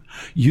time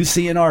you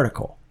see an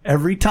article,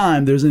 every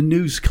time there's a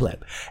news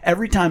clip,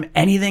 every time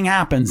anything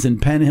happens in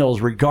Penn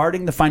Hills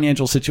regarding the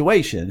financial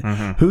situation,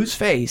 whose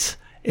face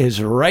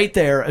is right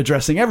there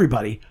addressing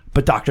everybody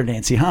but Dr.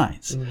 Nancy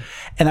Hines.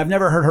 And I've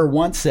never heard her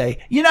once say,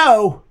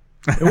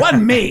 it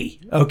wasn't me,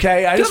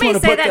 okay? I just want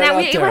to put that out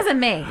there. It wasn't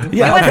me.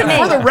 Yeah, it wasn't me.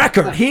 For the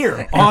record,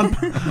 here on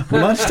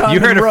Lunchtime You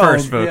heard in it Rome,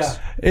 first, folks.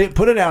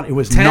 Put it out. It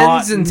was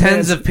not Tens and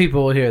tens of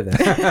people will hear this.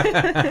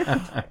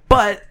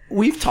 But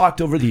we've talked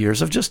over the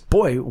years of just,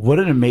 boy, what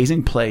an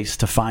amazing place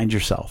to find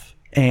yourself.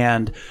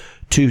 And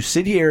to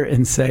sit here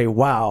and say,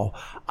 wow,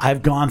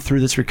 I've gone through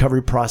this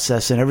recovery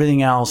process and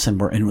everything else, and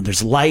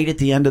there's light at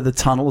the end of the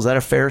tunnel. Is that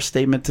a fair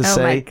statement to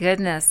say? Oh, my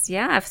goodness.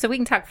 Yeah. So we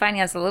can talk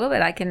finance a little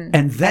bit. I can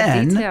And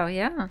then detail.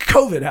 Yeah.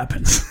 COVID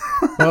happens.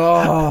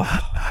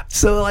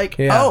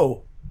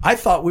 So I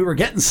thought we were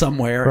getting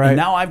somewhere, Right. and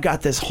now I've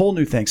got this whole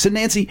new thing. So,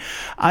 Nancy,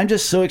 I'm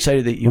just so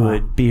excited that you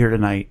would be here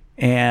tonight.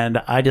 And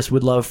I just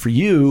would love for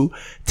you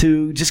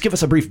to just give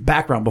us a brief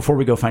background before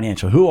we go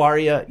financial. Who are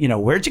you?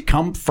 Where'd you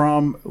come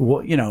from?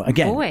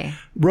 Again, Boy.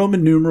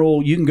 Roman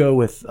numeral, you can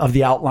go of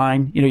the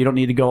outline. You don't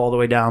need to go all the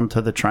way down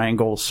to the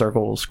triangle,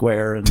 circle,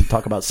 square, and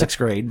talk about sixth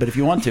grade. But if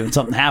you want to and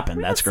something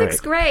happened, that's great.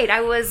 Sixth grade.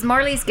 I was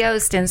Marley's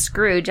ghost in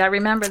Scrooge. I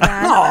remember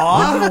that.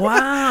 Aw. Oh,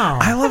 wow.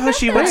 I love how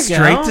she went you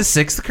straight go. to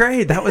 6th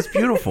grade. That was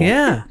beautiful.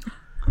 Yeah.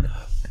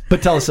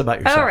 But tell us about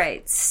yourself. All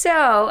right.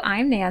 So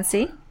I'm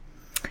Nancy.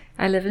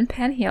 I live in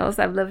Penn Hills.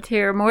 I've lived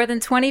here more than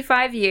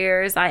 25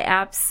 years. I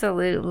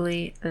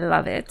absolutely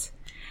love it.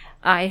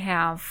 I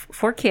have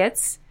 4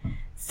 kids.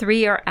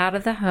 3 are out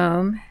of the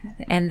home,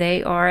 and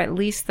they are at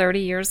least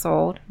 30 years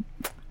old.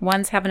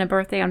 One's having a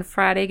birthday on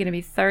Friday, going to be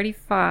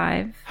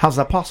 35. How's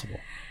that possible?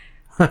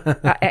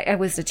 I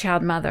was a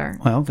child mother.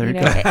 Well, there you go.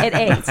 At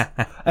 8.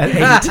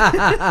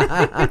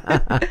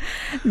 At 8.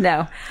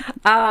 No.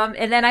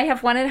 And then I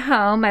have one at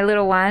home, my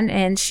little one,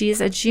 and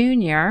she's a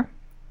junior.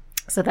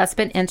 So that's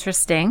been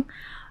interesting.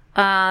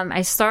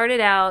 I started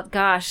out,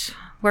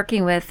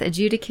 working with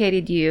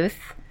adjudicated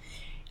youth.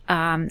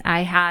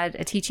 I had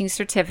a teaching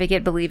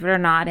certificate, believe it or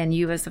not, and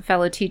you as a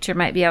fellow teacher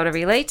might be able to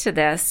relate to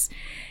this.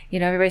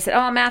 Everybody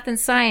said, math and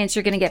science,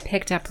 you're going to get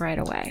picked up right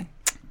away.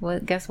 Well,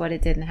 guess what?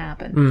 It didn't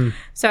happen.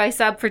 So I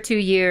subbed for 2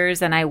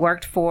 years, and I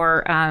worked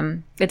for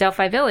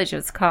Adelphi Village,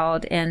 it's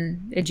called,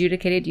 and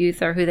adjudicated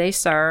youth are who they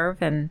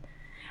serve. And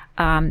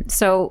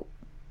so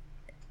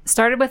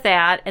started with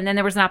that, and then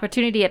there was an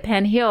opportunity at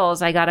Penn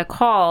Hills. I got a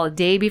call a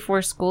day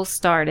before school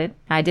started.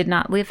 I did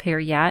not live here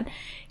yet.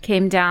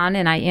 Came down,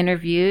 and I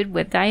interviewed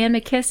with Diane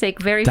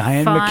McKissick. Very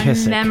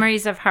fun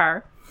memories of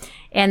her.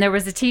 And there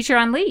was a teacher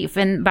on leave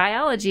in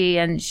biology,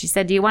 and she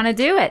said, do you want to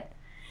do it?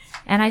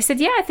 And I said,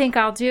 yeah, I think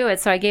I'll do it.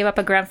 So I gave up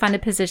a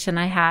grant-funded position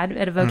I had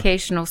at a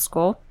vocational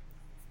school,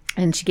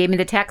 and she gave me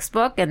the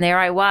textbook, and there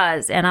I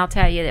was. And I'll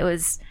tell you, it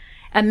was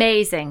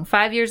amazing.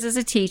 5 years as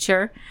a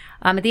teacher.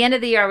 At the end of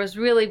the year, I was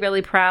really,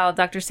 really proud.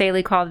 Dr.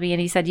 Saley called me, and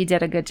he said, you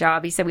did a good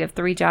job. He said, we have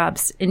 3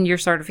 jobs in your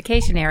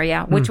certification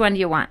area. Which one do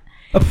you want?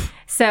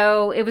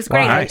 So it was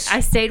great. Wow, nice.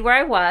 I stayed where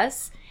I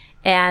was,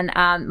 and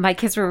my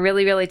kids were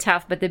really, really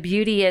tough. But the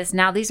beauty is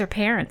now these are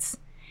parents.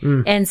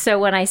 And so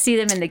when I see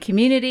them in the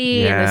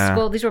community, in the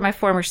school, these were my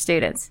former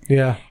students.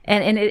 Yeah.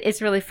 And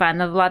it's really fun.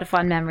 A lot of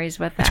fun memories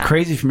with that. It's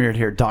crazy for me to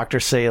hear Dr.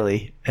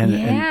 Saley and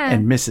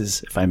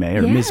Mrs., if I may,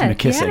 or Ms.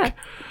 McKissick.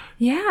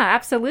 Yeah,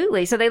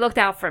 absolutely. So they looked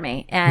out for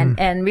me,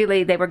 and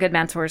really they were good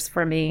mentors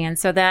for me. And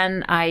so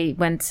then I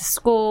went to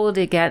school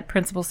to get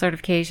principal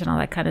certification, all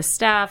that kind of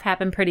stuff.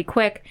 Happened pretty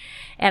quick.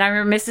 And I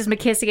remember Mrs.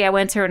 McKissick, I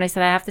went to her and I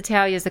said, I have to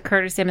tell you, as a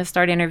courtesy, I'm going to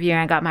start interviewing.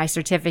 I got my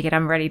certificate.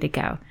 I'm ready to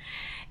go.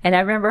 And I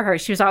remember her,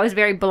 she was always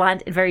very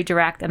blunt and very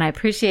direct, and I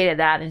appreciated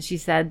that. And she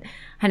said,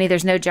 honey,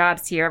 there's no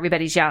jobs here.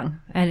 Everybody's young.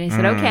 And I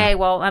said, okay,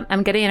 well,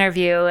 I'm going to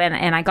interview.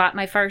 And I got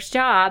my first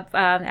job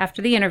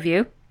after the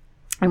interview.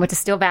 I went to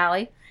Steel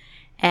Valley,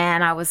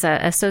 and I was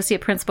an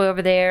associate principal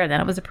over there, and then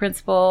I was a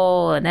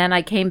principal. And then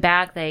I came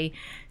back. They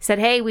said,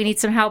 hey, we need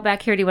some help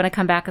back here. Do you want to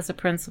come back as a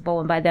principal?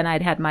 And by then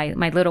I'd had my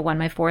little one,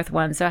 my 4th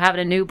one. So having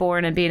a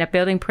newborn and being a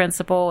building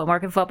principal and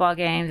working football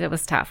games, it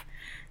was tough.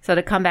 So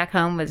to come back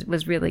home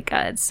was really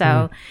good.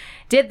 So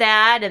did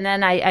that. And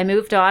then I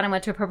moved on and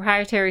went to a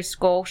proprietary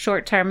school,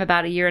 short term,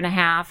 about 1.5 years.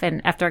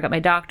 And after I got my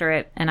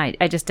doctorate, and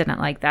I just didn't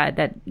like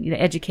that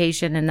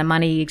education and the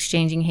money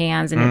exchanging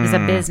hands. And it was a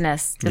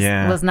business.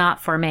 Just was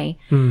not for me.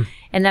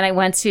 And then I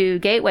went to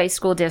Gateway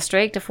School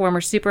District. A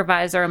former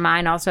supervisor of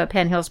mine, also a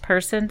Penn Hills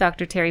person,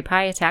 Dr. Terry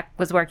Piatek,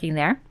 was working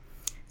there.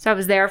 So I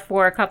was there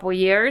for a couple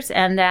years,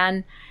 and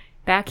then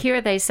back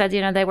here they said,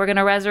 they were going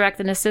to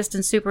resurrect an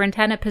assistant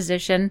superintendent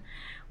position.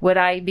 Would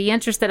I be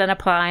interested in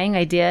applying?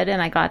 I did,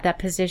 and I got that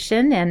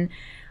position, and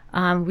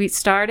we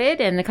started,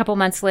 and a couple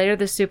months later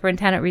the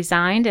superintendent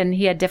resigned, and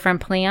he had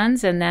different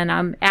plans, and then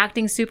I'm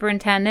acting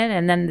superintendent,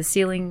 and then the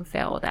ceiling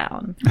fell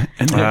down.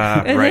 And then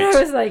I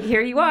was like,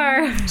 here you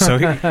are. So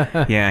he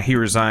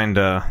resigned.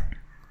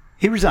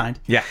 He resigned.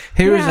 Yeah.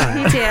 He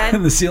resigned. He did.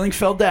 And the ceiling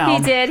fell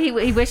down. He did.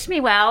 He wished me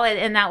well,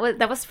 and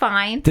that was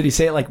fine. Did he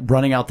say it like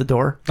running out the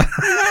door?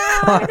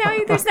 No,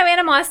 there's no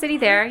animosity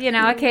there.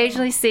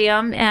 Occasionally see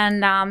him,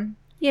 and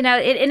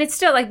and it's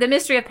still like the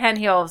mystery of Penn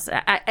Hills.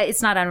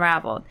 It's not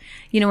unraveled.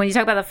 When you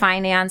talk about the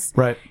finance,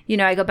 right?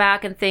 I go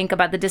back and think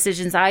about the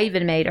decisions I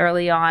even made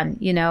early on.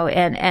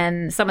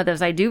 And some of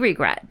those I do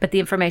regret, but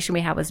the information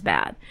we had was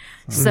bad.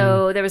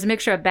 So there was a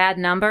mixture of bad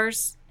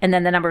numbers, and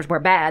then the numbers were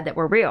bad that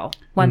were real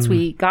once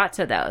we got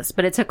to those.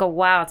 But it took a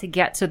while to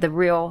get to the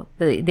real,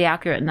 the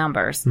accurate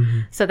numbers.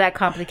 So that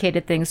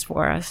complicated things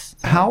for us.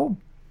 How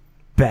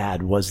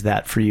bad was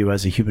that for you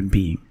as a human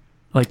being?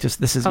 Like,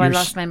 I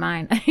lost my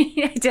mind.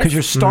 Because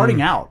you're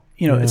starting out.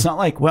 It's not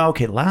like, well,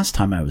 okay, last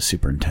time I was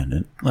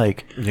superintendent.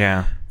 Like,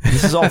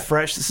 this is all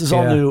fresh. This is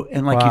all new.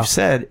 And like you've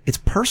said, it's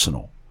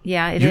personal.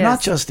 Yeah, You're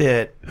not just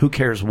at who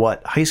cares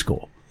what high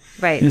school.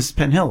 Right. It's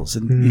Penn Hills.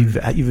 And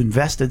you've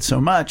invested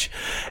so much.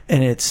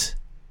 And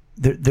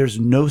there's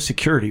no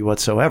security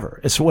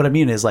whatsoever. So what I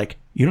mean is, like,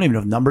 you don't even know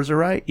if numbers are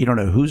right. You don't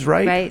know who's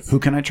right. Right. Who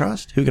can I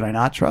trust? Who can I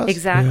not trust?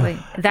 Exactly.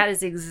 Yeah. That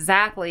is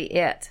exactly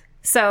it.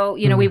 So,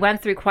 we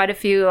went through quite a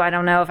few, I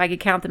don't know if I could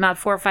count them out,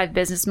 4 or 5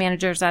 business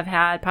managers I've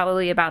had,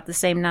 probably about the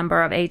same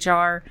number of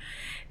HR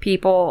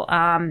people.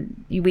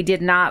 We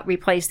did not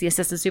replace the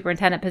assistant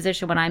superintendent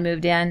position when I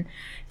moved in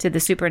to the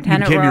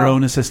superintendent role. You became your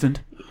own assistant?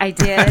 I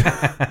did.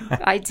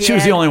 I did. She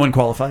was the only one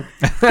qualified.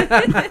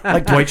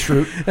 Like Dwight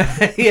Schrute.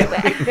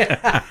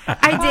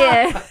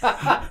 I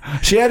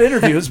did. She had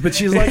interviews, but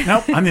she's like,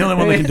 nope, I'm the only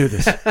one that can do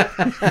this.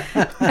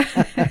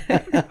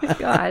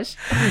 Gosh.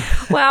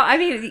 Well,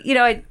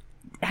 I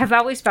have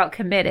always felt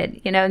committed,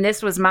 and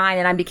this was mine,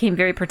 and I became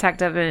very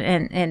protective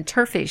and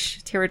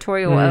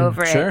territorial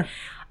over it.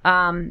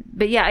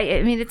 But yeah,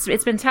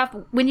 it's been tough.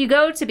 When you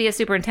go to be a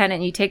superintendent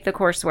and you take the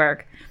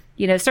coursework,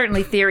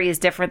 certainly theory is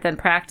different than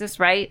practice,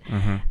 right?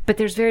 But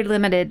there's very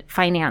limited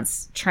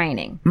finance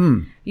training,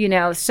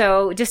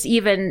 so just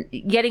even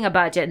getting a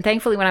budget. And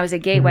thankfully, when I was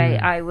at Gateway,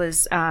 I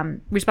was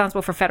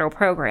responsible for federal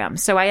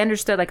programs. So I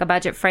understood like a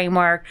budget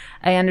framework.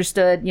 I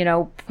understood,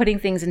 putting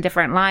things in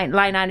different line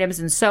items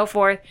and so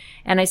forth.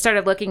 And I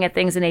started looking at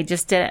things and they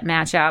just didn't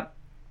match up.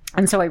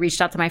 And so I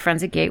reached out to my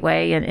friends at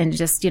Gateway and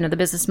just, the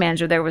business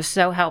manager there was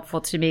so helpful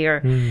to me.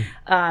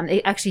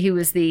 Actually, he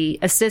was the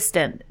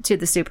assistant to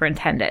the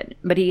superintendent,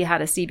 but he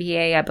had a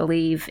CPA, I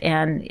believe,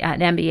 and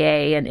an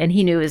MBA, and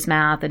he knew his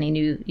math and he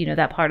knew,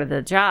 that part of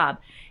the job.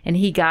 And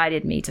he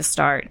guided me to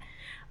start.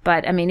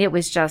 But, it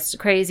was just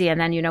crazy. And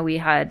then, we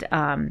had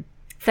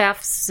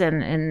thefts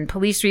and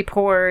police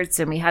reports,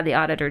 and we had the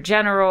auditor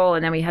general,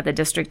 and then we had the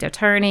district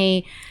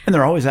attorney. And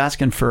they're always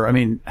asking for,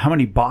 how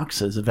many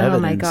boxes of evidence?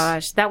 Oh my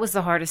gosh, that was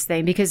the hardest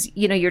thing because,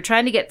 you're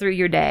trying to get through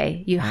your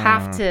day. You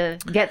have to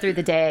get through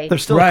the day.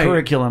 There's still a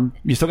curriculum.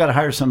 You still got to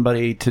hire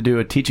somebody to do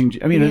a teaching.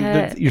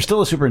 You're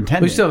still a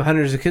superintendent. We still have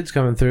hundreds of kids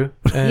coming through.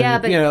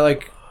 And,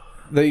 but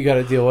that you got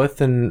to deal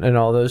with and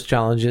all those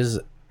challenges.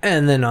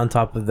 And then on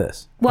top of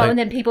this. Well, and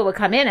then people would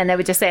come in and they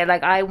would just say,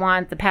 like, I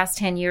want the past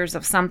 10 years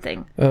of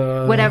something,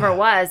 whatever it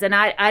was. And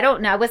I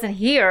don't know. I wasn't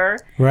here.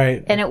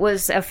 Right. And it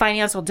was a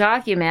financial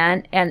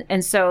document.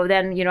 And so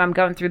then, I'm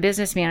going through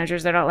business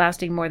managers that aren't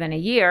lasting more than a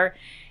year.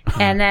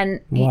 And then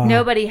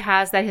nobody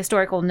has that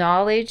historical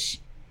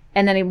knowledge.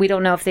 And then we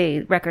don't know if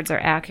the records are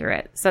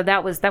accurate. So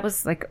that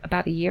was like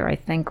about a year, I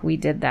think we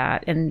did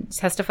that and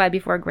testified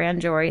before a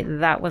grand jury.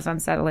 That was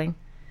unsettling.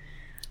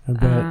 I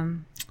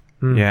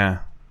bet. Yeah.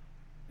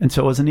 And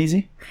so it wasn't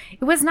easy?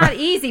 It was not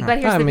easy, but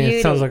here's the beauty.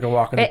 It sounds like a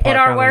walk in the park. At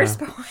our worst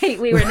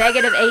point, we were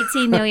negative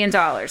 $18 million.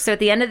 So at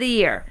the end of the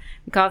year,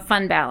 we call it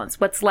fund balance.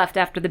 What's left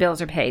after the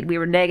bills are paid? We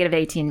were negative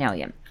 $18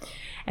 million.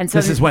 And so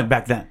this is when?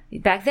 Back then?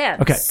 Back then.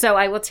 Okay. So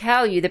I will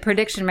tell you the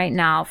prediction right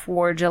now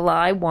for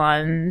July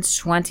 1,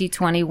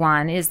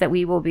 2021 is that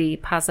we will be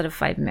positive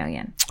 $5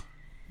 million.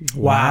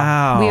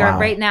 Wow. We are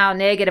right now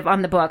negative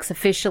on the books,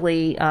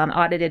 officially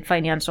audited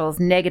financials,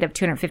 negative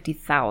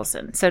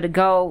 $250,000. So to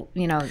go,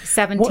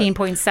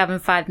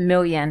 $17.75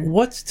 million.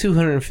 What's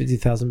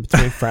 $250,000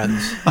 between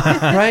friends?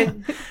 Right?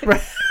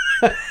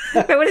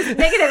 What is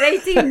negative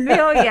 $18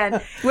 million?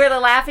 We're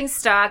the laughing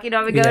stock. We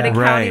go to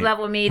county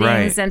level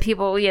meetings and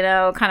people,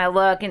 kind of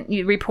look and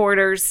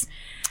reporters.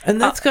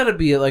 And that's got to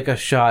be like a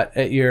shot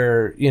at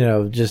your,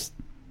 just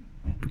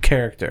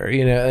character,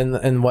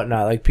 and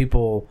whatnot. Like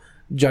people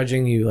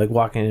judging you, like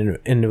walking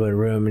into a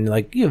room and you're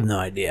like, you have no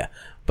idea,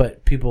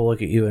 but people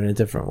look at you in a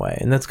different way,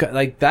 and that's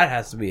like that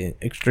has to be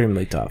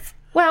extremely tough.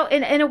 Well,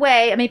 in a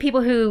way,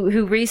 people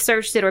who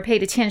researched it or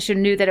paid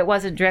attention knew that it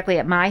wasn't directly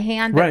at my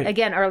hand. But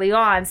again, early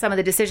on, some of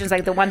the decisions,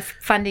 like the one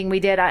funding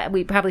we did,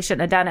 we probably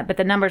shouldn't have done it, but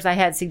the numbers I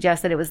had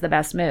suggest that it was the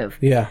best move.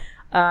 Yeah.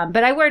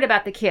 But I worried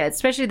about the kids,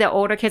 especially the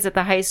older kids at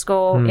the high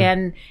school.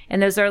 And in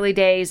those early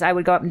days, I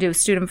would go up and do a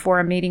student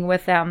forum meeting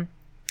with them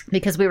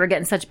because we were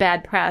getting such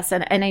bad press.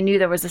 And I knew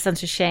there was a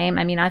sense of shame.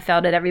 I mean, I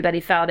felt it. Everybody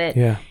felt it.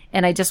 Yeah.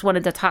 And I just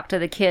wanted to talk to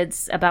the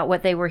kids about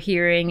what they were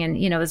hearing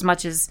and, as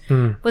much as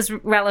was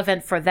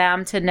relevant for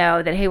them to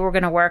know that, hey, we're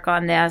going to work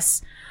on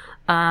this.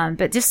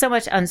 But just so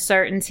much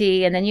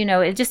uncertainty. And then,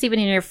 it just even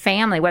in your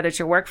family, whether it's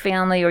your work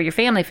family or your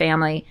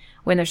family,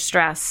 when there's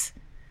stress,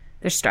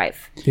 there's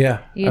strife. Yeah.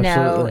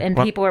 Absolutely. And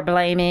people are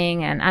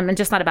blaming. And I'm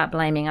just not about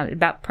blaming. I'm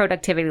about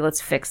productivity.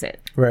 Let's fix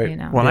it. Right.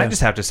 Well, I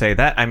just have to say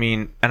that, I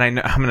mean, and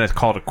I'm going to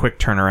call it a quick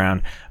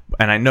turnaround.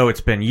 And I know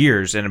it's been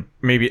years and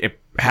maybe it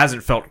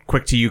hasn't felt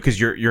quick to you because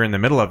you're in the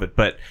middle of it.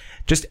 But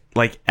just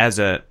like as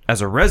a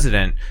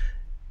resident,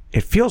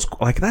 it feels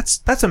like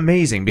that's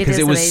amazing because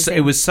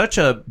it was such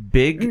a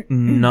big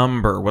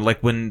number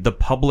when the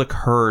public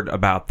heard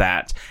about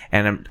that,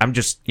 and I'm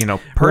just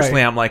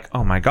personally I'm like,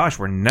 oh my gosh,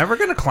 we're never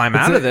gonna climb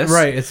out of this.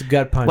 Right, it's a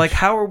gut punch. Oh, Like,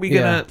 how are we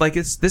gonna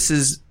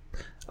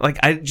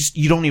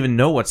you don't even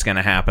know what's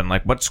gonna happen.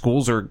 Like, what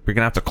schools are we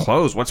gonna have to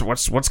close?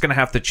 What's gonna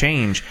have to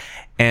change?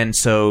 And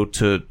so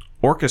to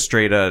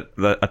orchestrate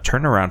a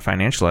turnaround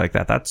financially like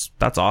that's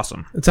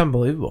awesome. It's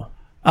unbelievable.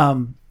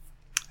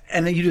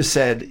 And then you just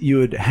said you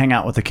would hang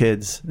out with the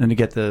kids and to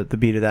get the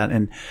beat of that.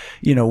 And,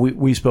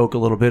 we spoke a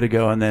little bit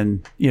ago and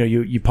then,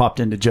 you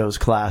popped into Joe's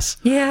class.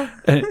 Yeah.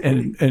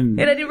 And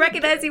I didn't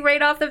recognize you right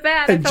off the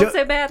bat. I felt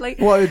so badly.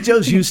 Well,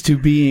 Joe's used to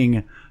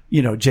being,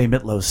 Jay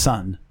Mitlow's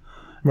son.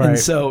 Right. And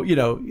so,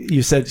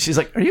 you said, she's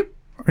like,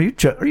 are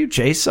you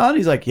Jay's son?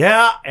 He's like,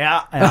 yeah.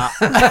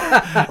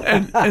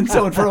 and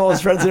so in front of all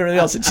his friends and everything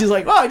else, and she's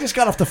like, I just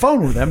got off the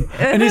phone with him.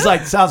 And he's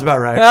like, sounds about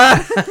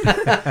right.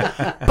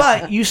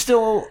 But you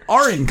still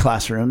are in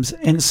classrooms.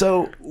 And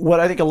so what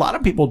I think a lot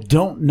of people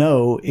don't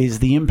know is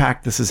the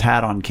impact this has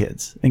had on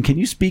kids. And can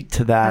you speak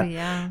to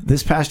that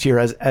this past year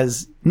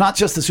as not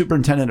just the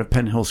superintendent of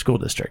Penn Hill School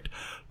District,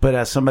 but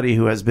as somebody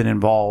who has been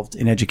involved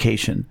in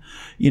education?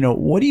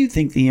 What do you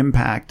think the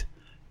impact,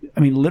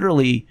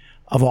 literally,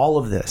 of all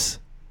of this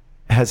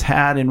has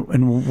had,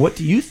 and what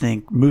do you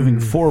think moving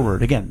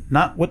forward? Again,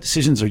 not what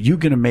decisions are you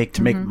going to make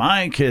to make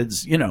my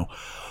kids,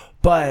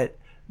 but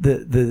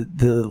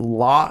the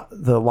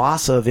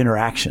loss of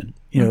interaction.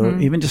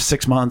 Even just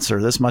 6 months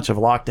or this much of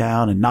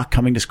lockdown and not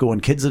coming to school,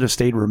 and kids that have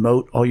stayed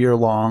remote all year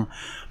long.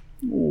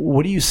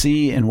 What do you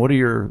see, and what are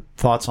your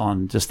thoughts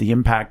on just the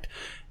impact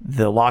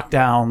the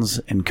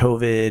lockdowns and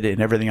COVID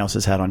and everything else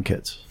has had on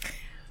kids?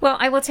 Well,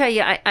 I will tell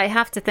you, I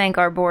have to thank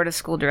our board of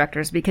school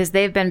directors because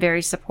they've been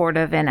very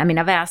supportive. And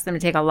I've asked them to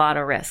take a lot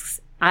of risks.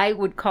 I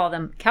would call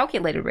them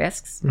calculated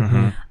risks,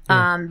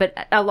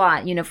 but a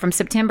lot. From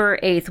September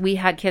 8th, we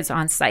had kids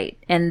on site,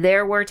 and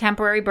there were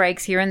temporary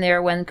breaks here and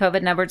there when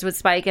COVID numbers would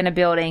spike in a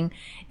building,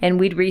 and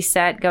we'd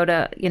reset, go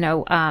to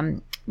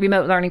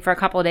remote learning for a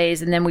couple of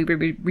days, and then we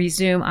would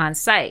resume on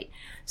site.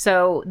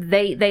 So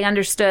they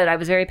understood. I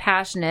was very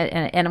passionate,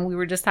 and we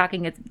were just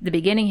talking at the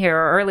beginning here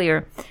or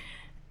earlier.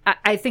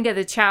 I think of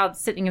the child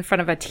sitting in front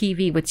of a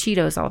TV with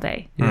Cheetos all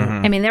day.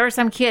 Mm-hmm. There are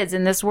some kids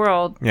in this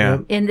world,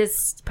 in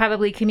this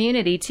probably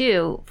community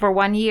too, for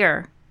 1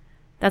 year.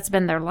 That's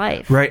been their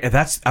life. Right.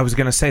 I was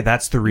going to say,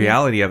 that's the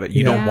reality of it.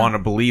 You don't want to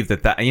believe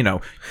that,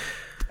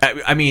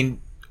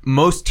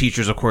 most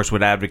teachers, of course,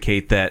 would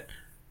advocate that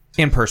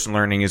in-person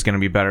learning is going to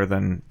be better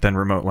than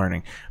remote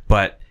learning.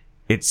 But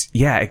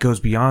it goes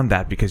beyond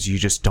that because you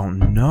just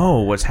don't know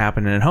what's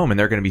happening at home. And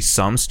there are going to be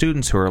some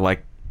students who are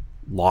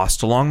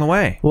lost along the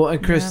way. Well,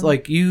 and Chris,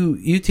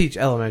 you teach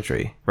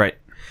elementary, right?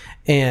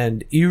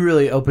 And you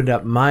really opened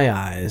up my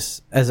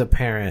eyes as a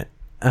parent,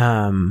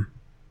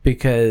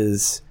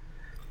 because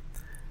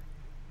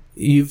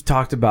you've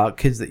talked about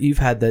kids that you've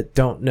had that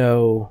don't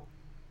know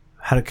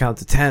how to count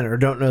to 10 or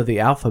don't know the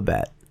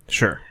alphabet.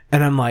 Sure.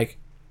 And I'm like,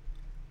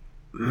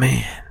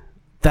 man,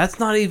 that's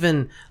not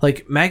even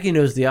Maggie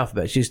knows the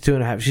alphabet. She's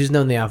 2.5. She's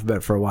known the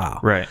alphabet for a while,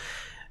 right?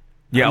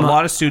 Yeah, a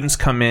lot of students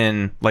come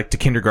in, to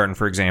kindergarten,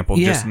 for example,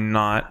 just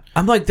not.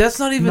 I'm like, that's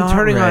not even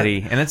turning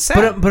ready, on. And it's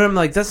sad. But I'm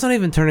like, that's not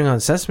even turning on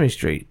Sesame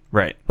Street.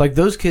 Right.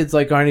 Those kids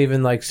aren't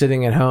even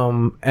sitting at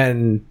home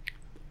and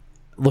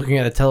looking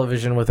at a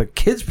television with a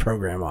kids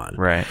program on.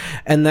 Right.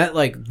 And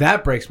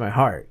that breaks my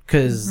heart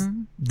because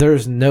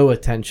there's no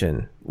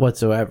attention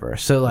whatsoever.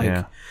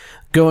 So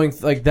going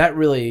that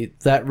really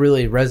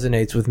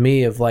resonates with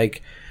me of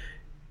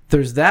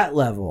there's that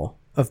level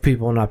of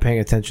people not paying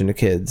attention to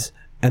kids.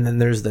 And then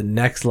there's the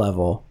next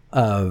level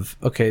of,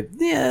 okay,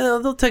 yeah,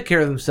 they'll take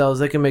care of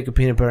themselves. They can make a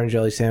peanut butter and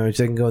jelly sandwich.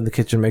 They can go in the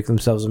kitchen and make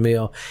themselves a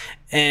meal.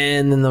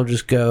 And then they'll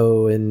just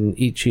go and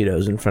eat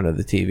Cheetos in front of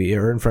the TV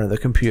or in front of the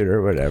computer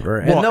or whatever.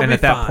 And at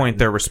that point,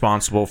 they're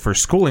responsible for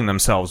schooling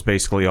themselves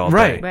basically all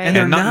day. Right. And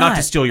they're not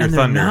to steal your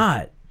thunder. They're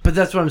not. But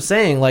that's what I'm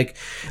saying.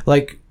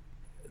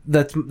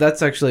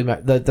 That's actually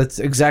that's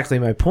exactly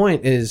my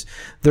point is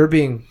they're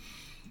being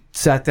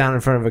sat down in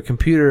front of a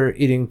computer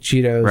eating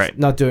Cheetos,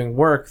 not doing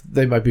work.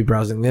 They might be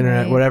browsing the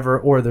internet, whatever,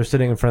 or they're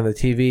sitting in front of the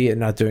TV and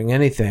not doing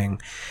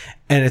anything.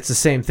 And it's the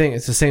same thing.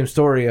 It's the same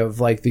story of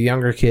the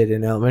younger kid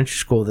in elementary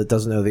school that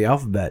doesn't know the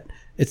alphabet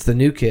It's the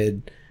new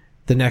kid,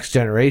 the next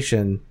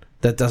generation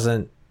that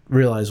doesn't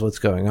realize what's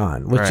going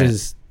on, which Right.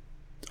 is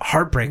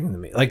heartbreaking to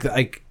me. Like,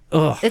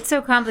 ugh. It's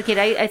so complicated.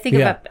 I think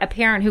Yeah. of a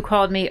parent who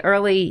called me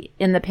early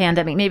in the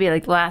pandemic, maybe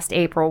like last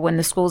April when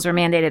the schools were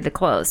mandated to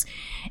close.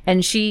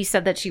 And she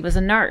said that she was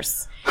a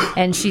nurse.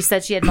 And she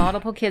said she had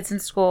multiple kids in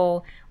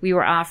school. We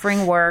were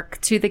offering work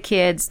to the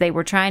kids. They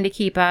were trying to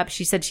keep up.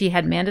 She said she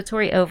had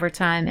mandatory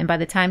overtime. And by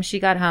the time she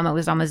got home, it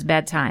was almost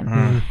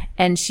bedtime.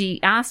 And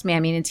she asked me, I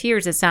mean, in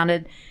tears, it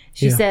sounded,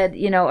 she said,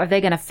 are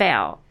they going to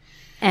fail?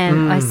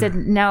 And I said,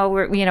 no,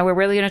 we're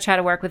really going to try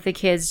to work with the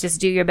kids. Just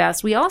do your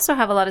best. We also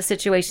have a lot of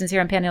situations here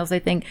in Penn Hills, I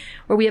think,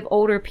 where we have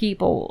older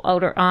people,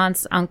 older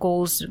aunts,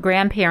 uncles,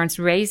 grandparents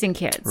raising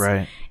kids.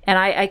 Right. And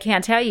I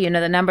can't tell you,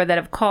 the number that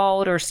have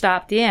called or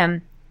stopped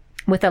in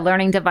with a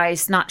learning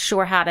device, not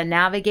sure how to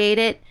navigate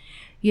it.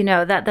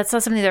 That's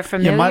not something they're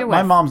familiar my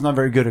with. mom's not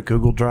very good at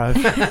Google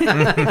Drive.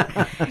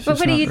 But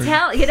what do you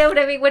tell? You know what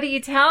I mean? What do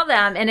you tell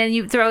them? And then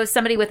you throw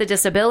somebody with a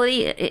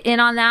disability in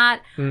on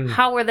that.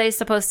 How were they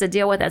supposed to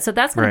deal with that? So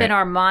that's kind of Right. been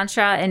our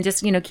mantra, and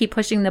just keep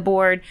pushing the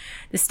board.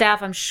 The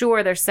staff, I'm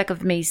sure they're sick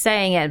of me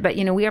saying it, but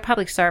we are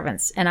public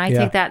servants, and I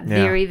take that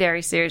very,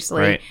 very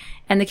seriously. Right.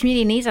 And the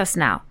community needs us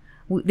now.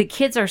 The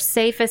kids are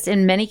safest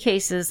in many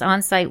cases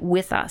on site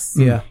with us.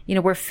 Yeah.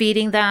 We're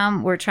feeding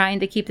them. We're trying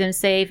to keep them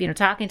safe,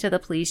 talking to the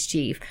police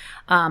chief,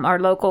 our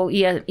local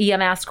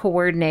EMS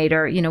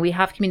coordinator. We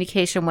have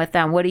communication with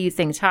them. What do you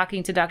think?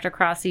 Talking to Dr.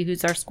 Crossy,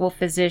 who's our school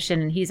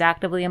physician, and he's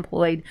actively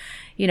employed,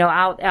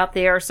 out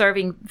there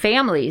serving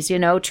families,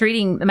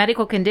 treating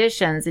medical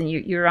conditions, and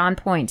you're on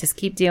point. Just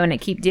keep doing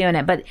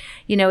it. But,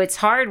 it's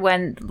hard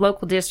when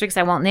local districts,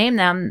 I won't name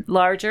them,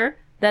 larger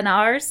than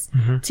ours,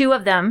 two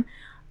of them,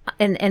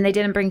 and they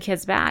didn't bring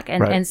kids back.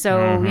 And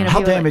so,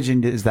 How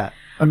damaging is that?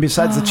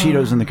 Besides the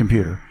Cheetos and the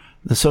computer,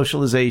 the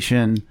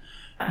socialization,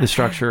 the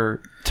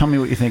structure. Tell me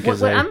what you think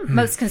is what I'm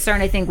most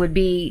concerned, I think, would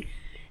be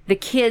the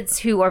kids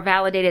who are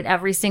validated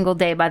every single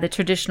day by the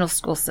traditional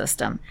school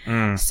system.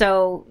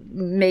 So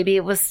maybe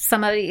it was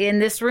somebody in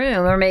this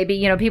room, or maybe,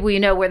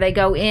 people where they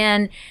go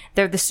in,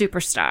 they're the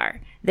superstar.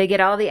 They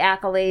get all the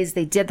accolades.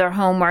 They did their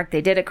homework.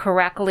 They did it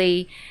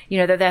correctly.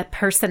 They're that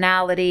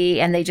personality,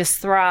 and they just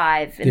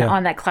thrive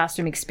on that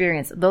classroom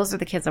experience. Those are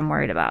the kids I'm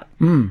worried about.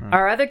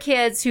 Our other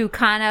kids who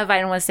kind of, I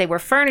don't want to say were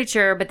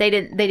furniture, but they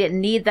didn't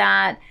need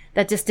that.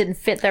 That just didn't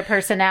fit their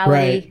personality.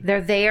 Right.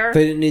 They're there.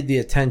 They didn't need the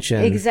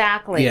attention.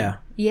 Exactly. Yeah.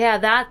 Yeah,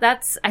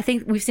 that's, I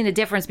think we've seen a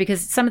difference,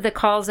 because some of the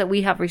calls that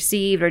we have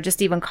received, or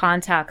just even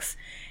contacts,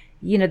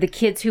 the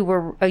kids who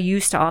were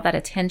used to all that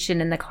attention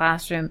in the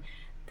classroom,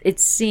 it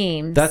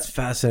seems That's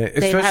fascinating,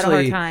 they've had a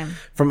hard especially time.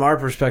 from our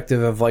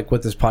perspective of like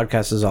what this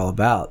podcast is all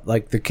about.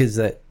 Like the kids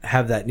that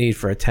have that need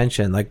for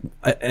attention, like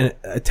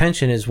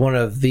attention is one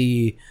of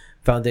the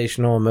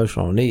foundational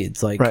emotional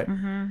needs. Like, Right.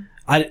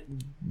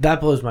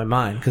 that blows my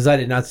mind, because I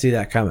did not see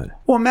that coming.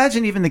 Well,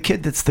 imagine even the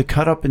kid that's the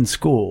cut up in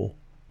school,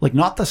 like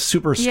not the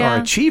superstar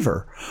Yeah.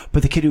 achiever,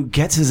 but the kid who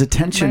gets his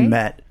attention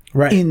Right.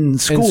 met in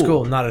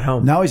school. not at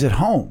home. Now he's at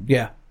home.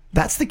 Yeah.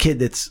 That's the kid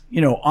that's,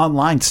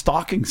 online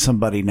stalking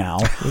somebody now.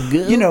 Not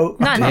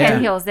in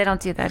Penn Hills. They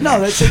don't do that. No, here.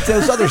 that's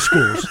those other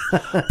schools.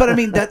 But I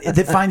mean,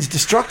 that finds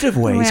destructive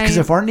ways, because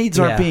Right. if our needs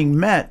aren't Yeah. being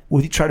met,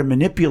 we try to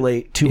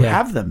manipulate to Yeah.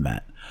 have them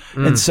met.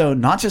 And so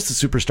not just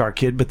the superstar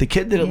kid, but the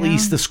kid that at Yeah.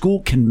 least the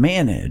school can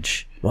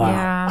manage. Wow.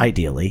 Yeah.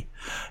 Ideally,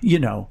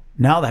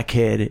 now that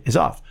kid is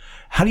off.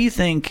 How do you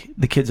think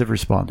the kids have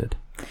responded?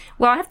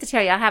 Well, I have to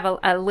tell you, I have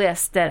a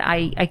list that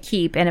I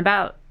keep, and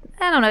about,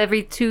 I don't know,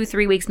 every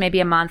 2-3 weeks, maybe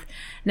a month,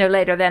 no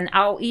later, then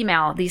I'll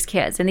email these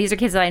kids. And these are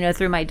kids that I know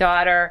through my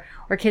daughter,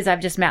 or kids I've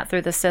just met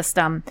through the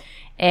system.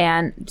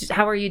 And just,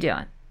 how are you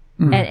doing?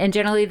 And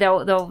generally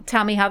they'll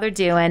tell me how they're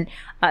doing.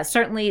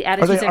 Certainly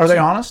attitudes Are they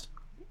honest?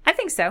 I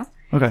think so.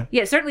 Okay.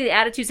 Yeah, certainly the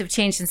attitudes have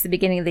changed since the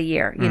beginning of the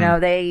year.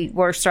 They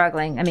were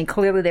struggling. I mean,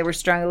 clearly they were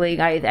struggling.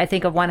 I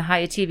think of one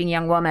high-achieving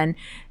young woman,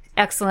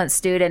 excellent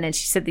student, and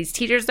she said, these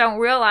teachers don't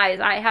realize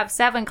I have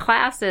 7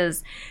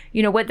 classes.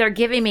 What they're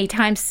giving me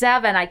times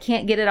 7, I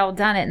can't get it all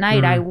done at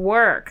night. I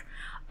work.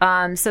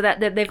 So that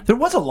they've... There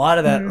was a lot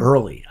of that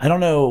early. I don't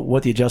know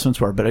what the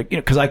adjustments were, but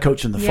because I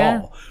coached in the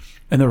fall,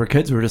 and there were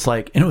kids who were just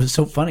like, and it was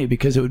so funny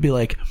because it would be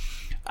like,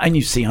 and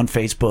you see on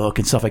Facebook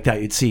and stuff like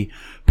that, you'd see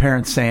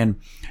parents saying,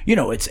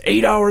 it's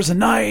 8 hours a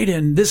night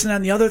and this and that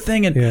and the other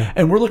thing,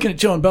 and we're looking at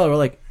Joe and Bella, we're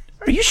like,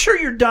 are you sure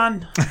you're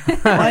done?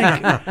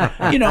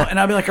 And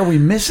I'd be like, are we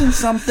missing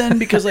something?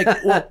 Because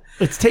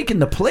it's taking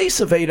the place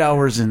of 8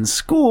 hours in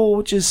school,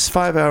 which is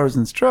 5 hours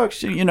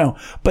instruction,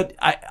 but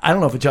I don't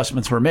know if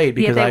adjustments were made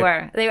because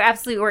They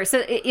absolutely were.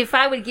 So if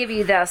I would give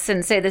you this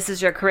and say, this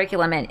is your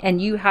curriculum,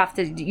 and you have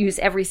to use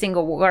every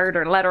single word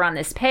or letter on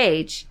this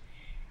page,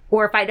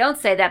 or if I don't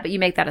say that, but you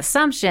make that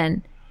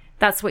assumption,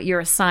 that's what you're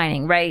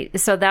assigning, right?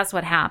 So that's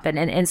what happened.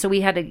 And so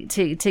we had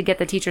to get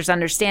the teachers to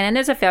understand. And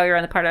there's a failure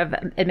on the part of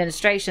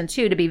administration,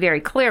 too, to be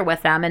very clear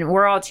with them. And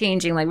we're all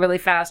changing really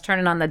fast,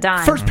 turning on the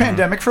dime. First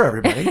pandemic for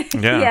everybody.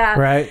 Yeah.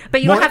 Right.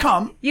 But you More don't to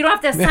come. You don't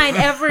have to assign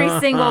every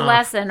single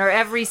lesson or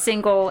every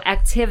single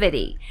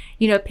activity.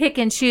 pick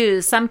and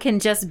choose. Some can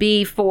just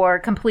be for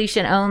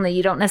completion only.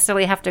 You don't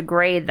necessarily have to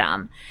grade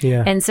them.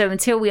 Yeah. And so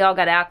until we all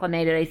got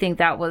acclimated, I think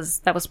that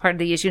was part of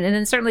the issue. And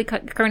then certainly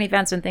current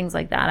events and things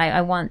like that.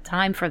 I want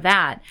time for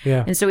that.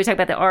 Yeah. And so we talk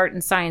about the art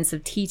and science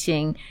of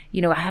teaching.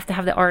 I have to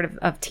have the art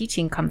of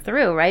teaching come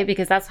through, right?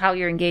 Because that's how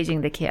you're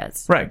engaging the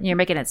kids. Right. You're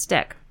making it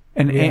stick.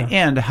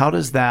 And how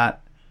does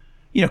that,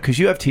 because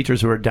you have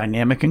teachers who are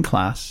dynamic in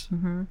class,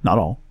 not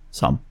all,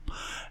 some.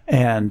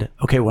 And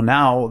okay, well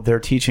now they're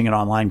teaching an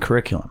online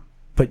curriculum,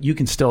 but you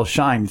can still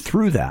shine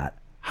through that.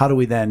 How do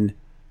we then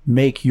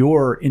make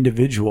your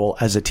individual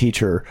as a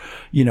teacher,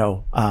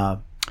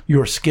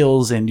 your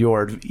skills and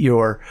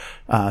your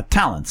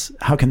talents,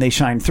 how can they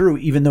shine through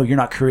even though you're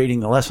not creating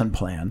the lesson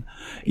plan,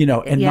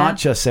 and not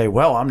just say,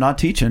 well, I'm not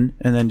teaching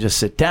and then just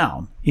sit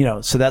down,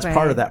 so that's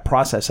part of that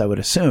process, I would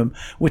assume,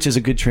 which is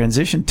a good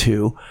transition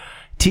to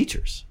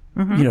teachers.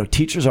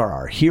 Teachers are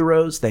our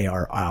heroes. They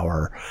are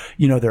our,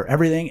 they're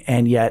everything.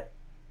 And yet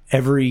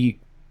every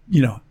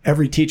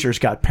teacher's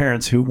got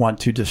parents who want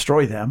to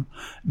destroy them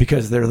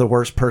because they're the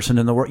worst person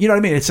in the world. You know what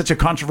I mean? It's such a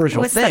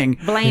controversial thing.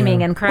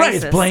 Blaming and crisis. Right.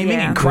 It's blaming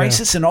and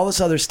crisis and all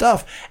this other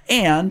stuff.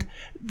 And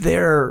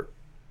they're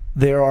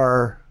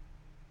the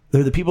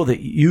people that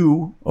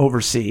you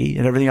oversee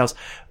and everything else.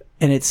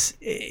 And it's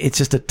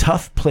just a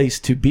tough place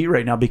to be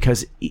right now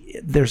because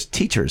there's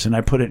teachers, and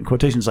I put it in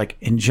quotations, like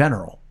in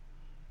general,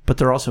 but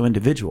they're also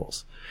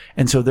individuals.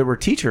 And so there were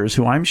teachers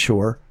who I'm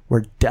sure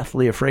were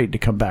deathly afraid to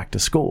come back to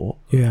school.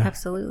 Yeah.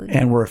 Absolutely.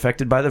 And were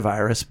affected by the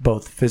virus,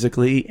 both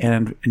physically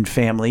and in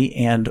family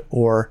and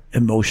or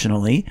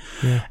emotionally.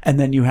 Yeah. And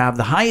then you have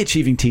the high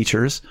achieving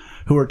teachers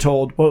who are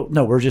told, well,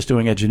 no, we're just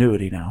doing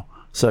Edgenuity now.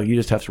 So you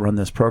just have to run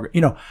this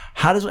program.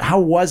 How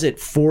was it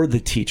for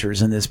the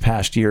teachers in this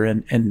past year,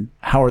 and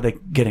how are they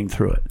getting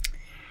through it?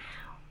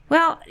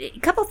 Well, a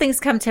couple things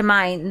come to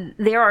mind.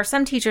 There are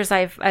some teachers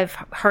I've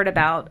heard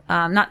about,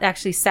 not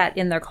actually sat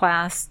in their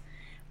class,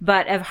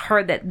 but I've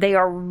heard that they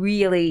are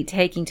really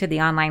taking to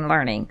the online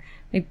learning.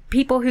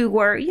 People who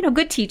were,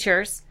 good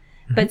teachers,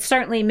 but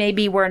certainly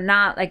maybe were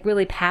not like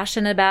really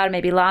passionate about it,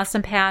 maybe lost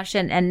some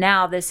passion, and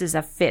now this is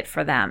a fit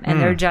for them,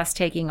 and they're just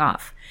taking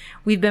off.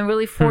 We've been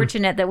really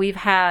fortunate that we've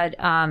had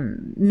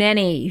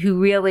many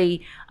who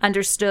really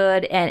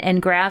understood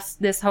and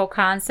grasped this whole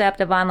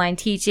concept of online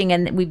teaching,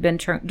 and we've been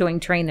doing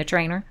train the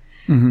trainer,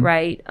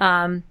 right?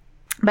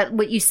 But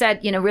what you said,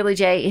 really,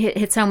 Jay,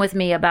 hits home with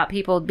me about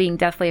people being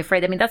deathly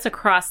afraid. I mean, that's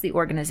across the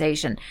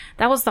organization.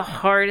 That was the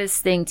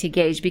hardest thing to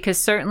gauge because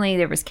certainly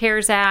there was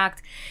CARES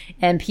Act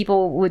and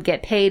people would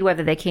get paid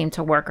whether they came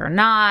to work or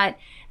not.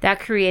 That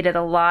created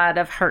a lot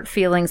of hurt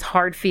feelings,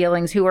 hard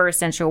feelings. Who are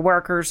essential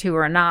workers? Who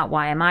are not?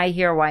 Why am I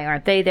here? Why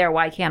aren't they there?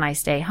 Why can't I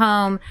stay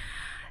home?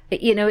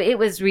 It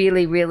was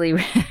really, really,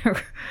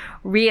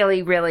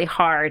 really, really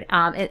hard.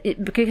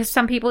 Because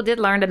some people did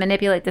learn to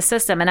manipulate the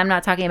system. And I'm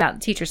not talking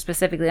about teachers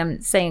specifically.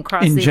 I'm saying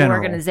across the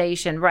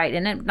organization. Right.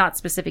 And not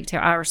specific to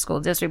our school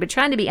district, but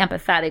trying to be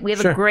empathetic. We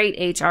have a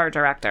great HR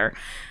director.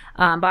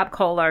 Bob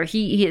Kohler,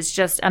 he is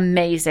just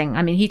amazing.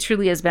 I mean, he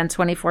truly has been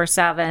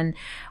 24/7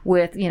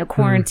 with,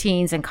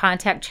 quarantines and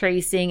contact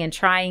tracing and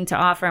trying to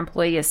offer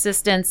employee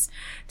assistance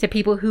to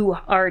people who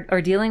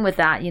are dealing with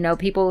that.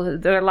 People,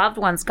 their loved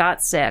ones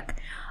got sick.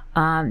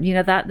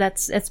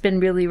 It's been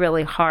really,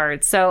 really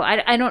hard. So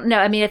I don't know.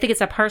 I mean, I think it's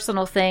a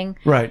personal thing.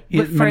 Right.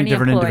 For many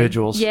different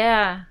individuals.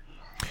 Yeah.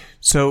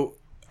 So,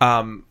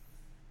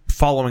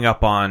 following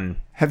up on...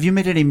 Have you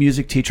made any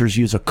music teachers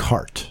use a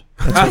cart?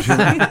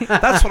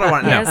 That's what I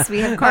want to know. Yes, we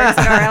have carts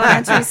in our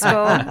elementary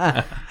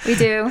school. We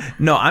do.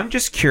 No, I'm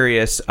just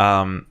curious,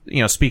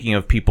 speaking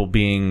of people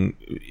being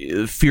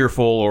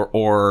fearful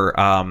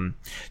or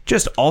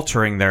just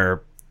altering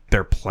their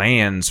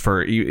plans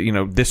for,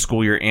 this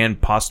school year and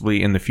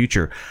possibly in the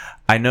future.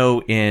 I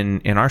know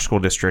in our school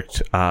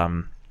district,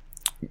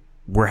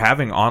 we're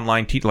having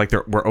online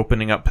we're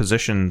opening up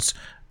positions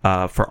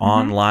for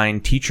online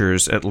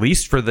teachers, at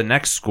least for the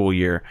next school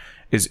year.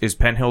 Is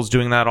Penn Hills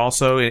doing that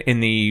also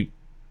in the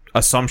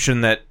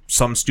assumption that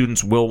some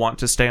students will want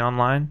to stay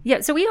online?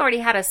 Yeah, so we already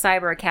had a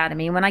cyber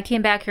academy. When I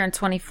came back here in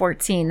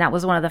 2014, that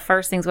was one of the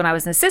first things when I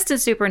was an assistant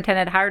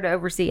superintendent hired to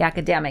oversee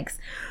academics.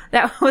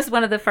 That was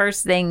one of the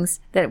first things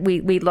that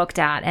we looked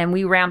at, and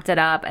we ramped it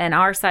up. And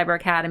our cyber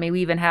academy,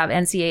 we even have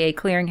NCAA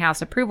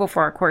clearinghouse approval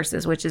for our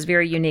courses, which is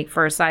very unique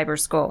for a cyber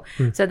school.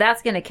 So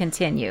that's going to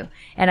continue.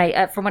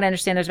 And from what I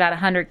understand, there's about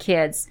 100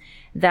 kids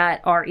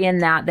that are in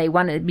that. They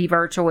want to be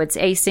virtual. It's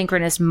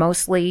asynchronous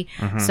mostly.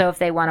 So if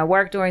they want to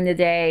work during the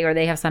day or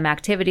they have some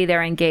activity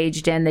they're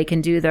engaged in, they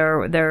can do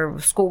their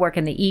schoolwork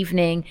in the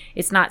evening.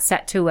 It's not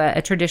set to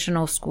a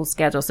traditional school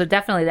schedule. So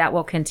definitely that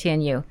will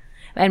continue.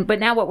 But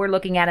now what we're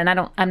looking at, and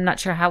I'm not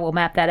sure how we'll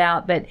map that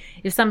out, but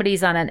if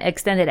somebody's on an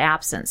extended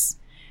absence,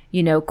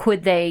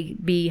 could they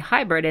be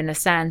hybrid in a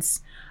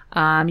sense?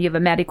 You have a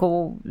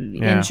medical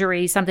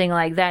injury, something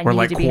like that. Or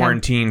like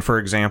quarantine, for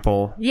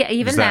example. Yeah,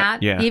 even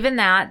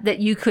that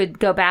you could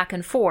go back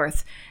and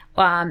forth.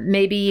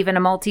 maybe even a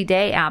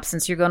multi-day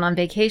absence. You're going on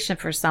vacation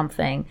for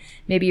something.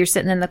 Maybe you're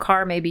sitting in the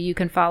car. Maybe you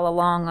can follow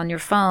along on your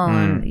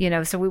phone.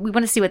 So we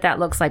want to see what that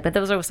looks like. But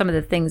those are some of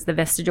the things, the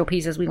vestigial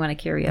pieces we want to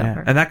carry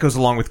over. And that goes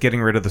along with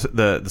getting rid of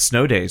the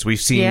snow days.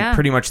 We've seen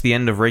pretty much the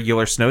end of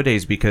regular snow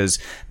days because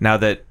now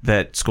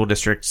that school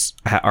districts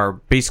are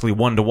basically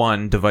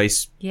one-to-one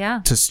device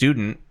to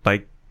student,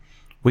 like,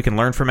 we can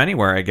learn from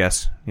anywhere, I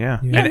guess. Yeah.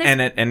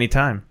 And at any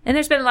time. And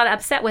there's been a lot of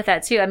upset with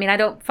that, too. I mean, I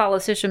don't follow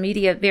social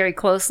media very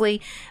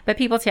closely, but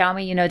people tell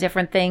me,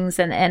 different things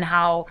and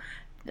how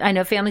I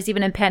know families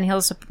even in Penn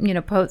Hills,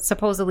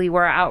 supposedly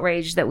were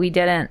outraged that we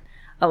didn't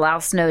allow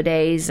snow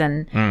days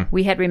and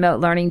we had remote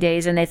learning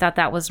days, and they thought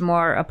that was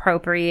more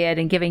appropriate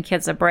and giving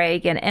kids a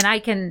break. And I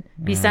can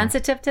be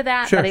sensitive to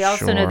that, but I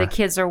also know the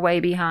kids are way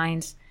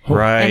behind.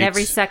 Right. And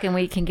every second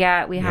we can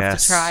get, we have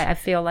to try. I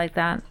feel like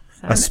that.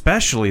 So.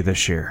 Especially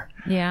this year.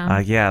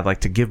 Yeah.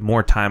 Like to give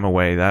more time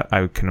away. That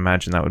I can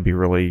imagine that would be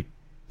really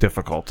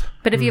difficult.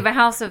 But if you have a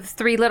house of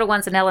 3 little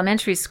ones in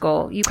elementary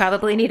school, you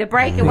probably need a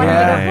break and want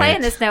them to go play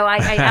in the snow. I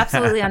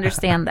absolutely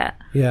understand that.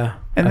 Yeah.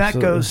 And that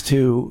goes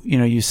to,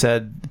 you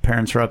said the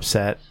parents are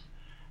upset.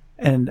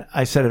 And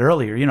I said it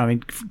earlier,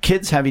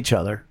 kids have each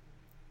other.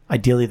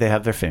 Ideally, they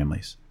have their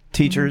families.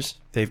 Teachers,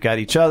 they've got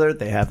each other.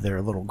 They have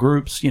their little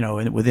groups,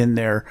 within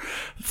their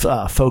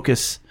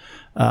focus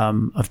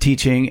of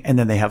teaching. And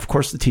then they have, of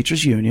course, the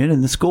teachers union,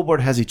 and the school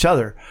board has each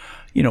other.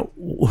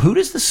 Who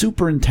does the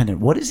superintendent,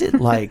 what is it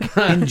like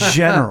in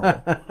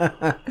general?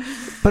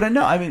 But I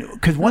know,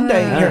 because one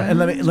day here, and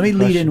let me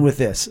lead in with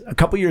this. A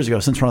couple years ago,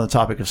 since we're on the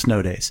topic of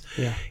snow days,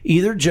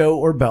 either Joe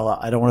or Bella,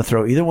 I don't want to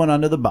throw either one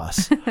under the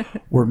bus,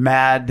 were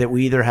mad that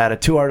we either had a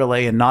 2-hour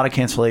delay and not a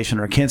cancellation,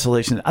 or a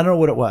cancellation. I don't know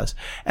what it was.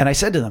 And I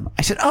said to them,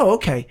 oh,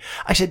 okay.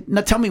 I said,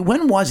 now tell me,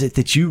 when was it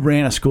that you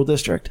ran a school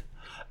district?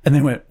 And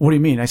they went, what do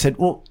you mean? I said,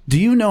 well, do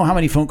you know how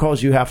many phone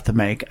calls you have to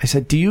make? I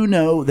said, do you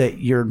know that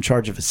you're in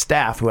charge of a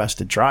staff who has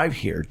to drive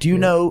here? Do you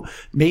know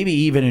maybe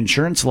even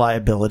insurance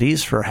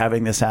liabilities for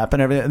having this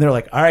happen? Everything? And they're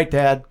like, all right,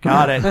 Dad,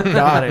 got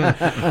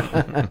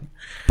it.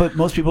 But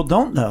most people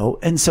don't know.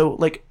 And so,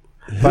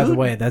 by the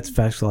way, that's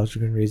factual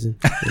reason.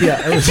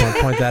 Yeah, I just want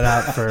to point that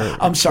out for.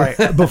 I'm sorry.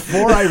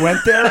 Before I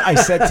went there, I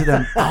said to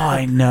them, "Oh,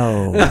 I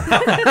know.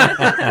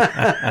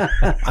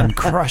 I'm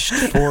crushed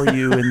for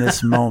you in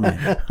this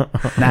moment.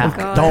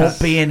 Now, don't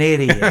be an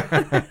idiot.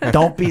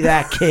 Don't be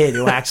that kid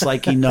who acts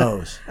like he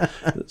knows."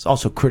 It's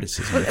also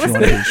criticism. If you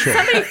want to be sure.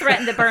 Somebody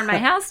threatened to burn my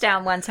house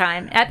down one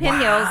time at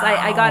Penn Hills.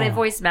 I got a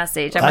voice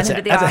message. I went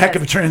into the office. That's a heck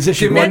of a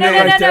transition. No.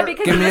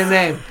 Give me a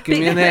name. Give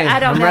me a name. I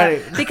don't I'm know.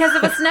 ready. Because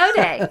of a snow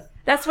day.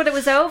 That's what it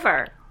was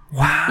over.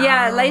 Wow.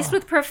 Yeah, laced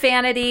with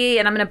profanity,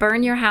 and I'm going to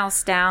burn your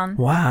house down.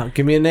 Wow.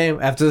 Give me a name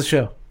after the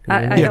show.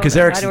 Because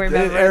Eric's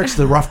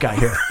the rough guy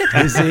here.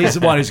 He's the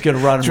one who's going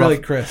to run. It's really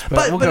crisp.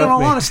 But in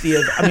all honesty,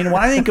 when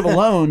I think of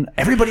Alone,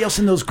 everybody else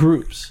in those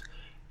groups,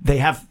 they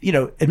have,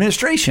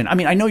 administration.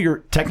 I know you're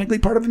technically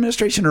part of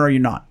administration, or are you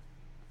not?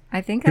 I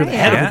think you're I the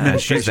head am. of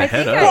administration. She's the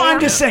head of. Well, I'm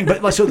just saying.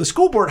 But so the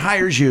school board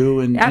hires you,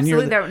 and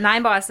absolutely, and there are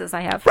 9 bosses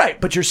I have. Right,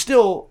 but you're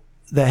still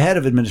the head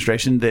of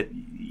administration. That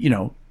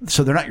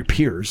so they're not your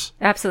peers.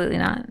 Absolutely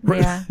not.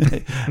 Yeah.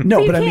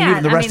 No, but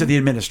even the rest of the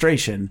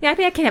administration. Yeah,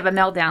 I can have a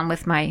meltdown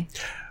with my.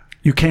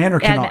 You can or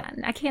cannot?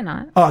 I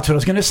cannot. Oh, that's what I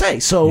was going to say.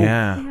 So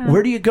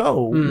where do you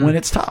go when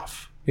it's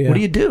tough? Yeah. What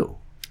do you do?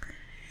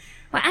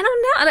 Well, I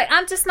don't know.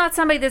 I'm just not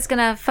somebody that's going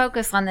to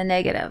focus on the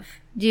negative.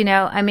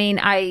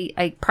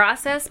 I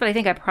process, but I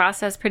think I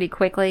process pretty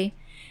quickly,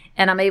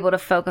 and I'm able to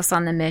focus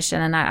on the mission.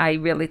 And I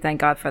really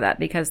thank God for that,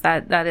 because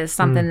that is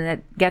something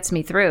that gets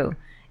me through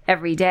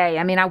every day.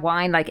 I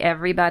whine like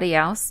everybody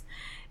else.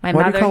 Why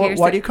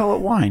do you call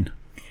it wine?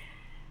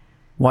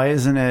 Why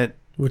isn't it?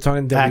 We're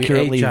talking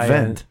accurately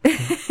vent.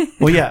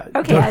 Well, yeah.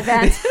 Okay, I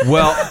vent.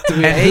 Well,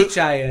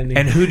 H-I-N.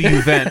 And who do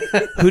you vent?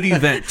 Who do you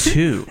vent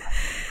to?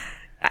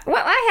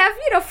 Well, I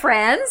have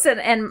friends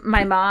and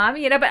my mom,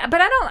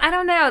 but I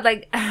don't know,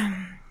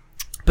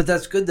 But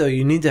that's good though.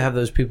 You need to have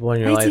those people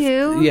in your life. I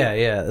do.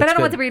 Yeah. But I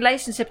don't want the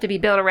relationship to be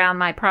built around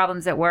my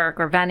problems at work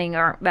or venting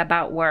or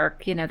about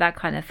work, that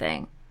kind of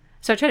thing.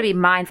 So I try to be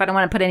mindful. I don't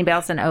want to put anybody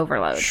else in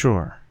overload.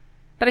 Sure.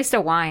 But I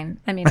still whine.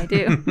 I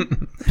do.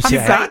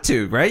 You've got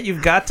to, right?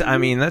 You've got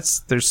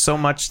to. There's so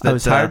much that...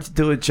 It's hard to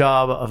do a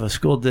job of a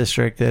school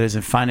district that is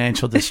in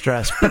financial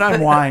distress, but I'm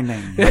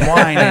whining.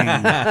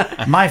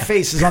 My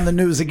face is on the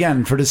news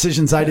again for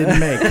decisions I didn't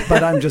make,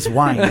 but I'm just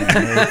whining.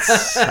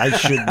 I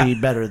should be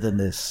better than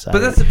this.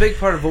 But that's a big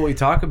part of what we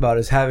talk about,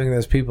 is having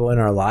those people in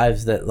our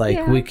lives that,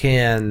 we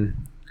can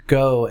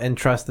go and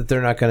trust that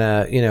they're not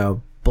going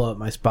to, blow up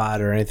my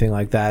spot or anything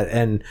like that.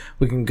 And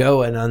we can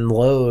go and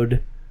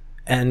unload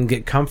and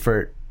get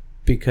comfort,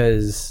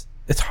 because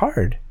it's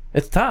hard.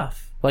 It's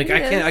tough. I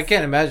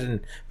can't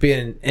imagine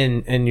being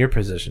in your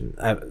position.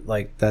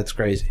 That's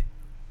crazy.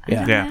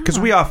 Yeah. Because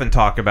we often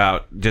talk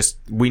about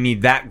we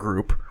need that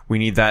group. We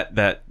need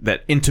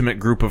that intimate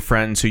group of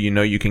friends who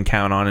you can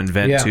count on and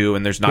vent to,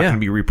 and there's not going to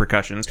be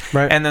repercussions.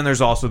 Right. And then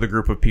there's also the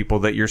group of people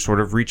that you're sort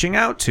of reaching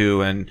out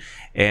to and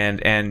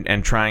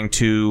trying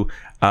to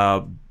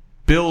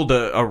build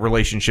a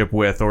relationship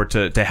with, or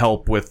to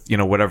help with,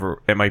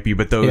 whatever it might be.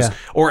 But those, Yeah.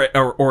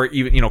 or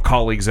even,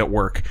 colleagues at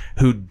work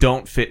who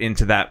don't fit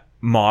into that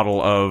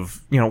model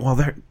of, well,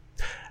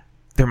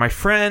 they're my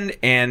friend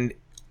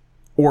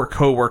or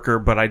coworker,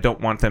 but I don't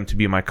want them to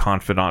be my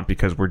confidant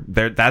because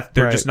they're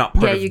Right. just not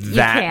part Yeah, of you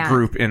that can't.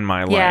 group in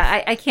my life.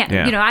 Yeah, I can't.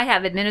 Yeah. I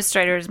have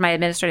administrators, my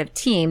administrative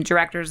team,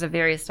 directors of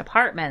various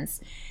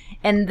departments,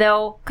 and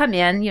they'll come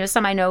in.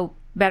 Some I know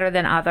better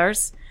than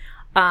others.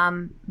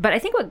 But I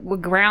think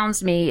what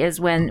grounds me is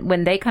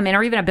when they come in,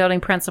 or even a building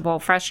principal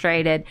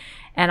frustrated,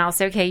 and I'll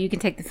say, okay, you can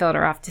take the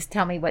filter off. Just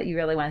tell me what you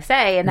really want to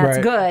say, and that's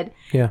Right. good.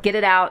 Yeah. Get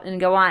it out and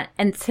go on.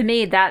 And to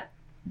me, that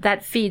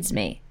feeds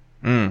me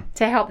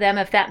to help them,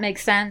 if that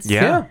makes sense.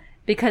 Yeah.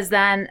 Because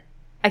then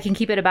I can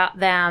keep it about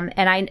them.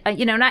 And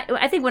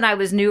I think when I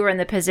was newer in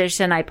the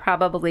position, I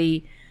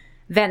probably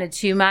vented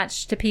too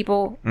much to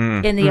people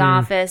in the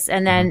office,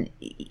 and then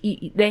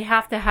they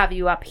have to have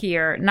you up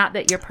here. Not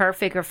that you're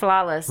perfect or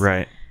flawless,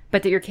 Right.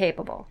 but that you're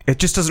capable. It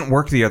just doesn't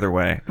work the other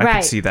way. I can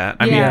Right. see that.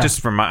 Yeah.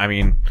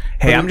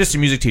 Hey, I'm just a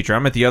music teacher.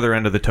 I'm at the other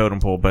end of the totem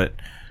pole, but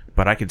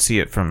I could see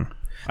it from,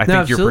 I think,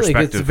 your absolutely. It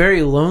perspective. gets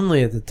very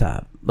lonely at the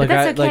top. But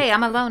that's okay.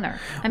 I'm a loner.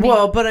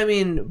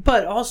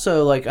 But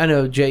also, I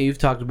know, Jay, you've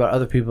talked about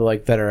other people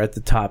that are at the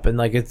top, and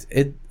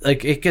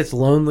it gets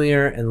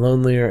lonelier and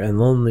lonelier and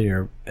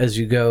lonelier as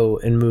you go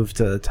and move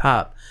to the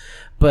top.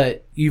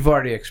 But you've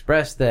already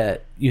expressed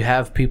that you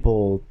have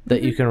people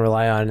that you can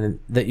rely on and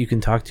that you can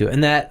talk to,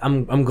 and that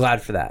I'm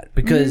glad for that,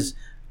 because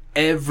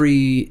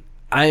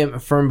I am a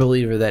firm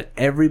believer that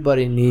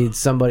everybody needs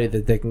somebody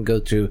that they can go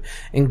to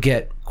and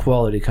get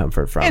quality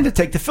comfort from, And to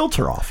take the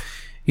filter off.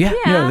 yeah.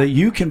 That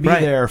you can be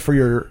Right. there for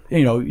your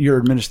the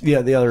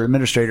other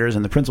administrators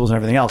and the principals and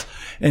everything else.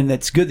 And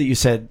it's good that you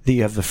said that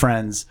you have the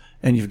friends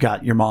and you've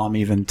got your mom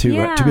even to be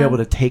Yeah. able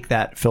to take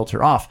that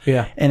filter off.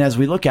 Yeah. And as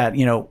we look at,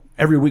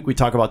 every week we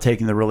talk about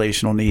taking the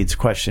relational needs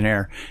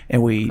questionnaire,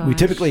 and we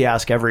typically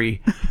ask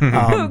every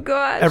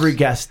gosh. every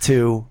guest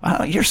to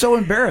you're so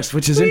embarrassed,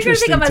 which is You're going to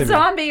interesting think I'm to a me.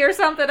 zombie or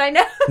something. I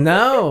know.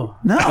 No.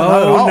 No, not at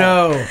Oh, all.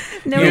 no.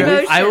 No You-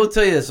 emotion. I will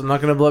tell you this. I'm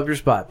not going to blow up your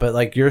spot,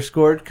 but you're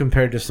scored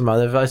compared to some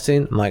others I've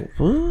seen. I'm like,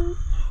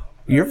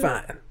 you're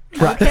fine.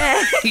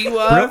 Okay. You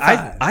are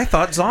fine. I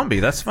thought zombie.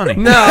 That's funny.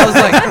 No, I was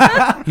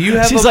like, you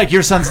have She's a- like,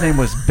 your son's name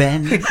was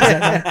Ben. Is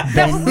that right?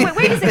 Ben?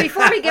 Wait a second.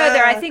 Before we go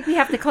there, I think we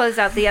have to close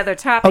out the other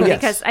topic, Oh, yes.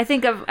 because I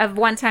think of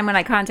one time when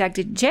I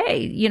contacted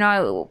Jay.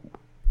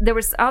 There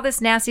was all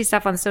this nasty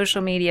stuff on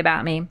social media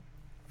about me.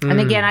 And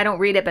again, I don't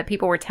read it, but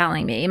people were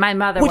telling me. My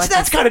mother Which wasn't.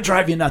 that's got to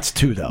drive you nuts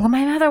too, though. Well,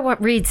 my mother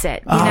reads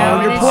it, your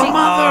and then poor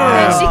mother.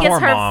 and she gets Poor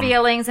her mom.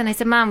 feelings. And I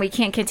said, Mom, we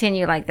can't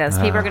continue like this.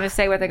 People are going to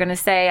say what they're going to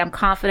say. I'm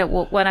confident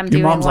what I'm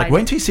doing. Your mom's like, what- wait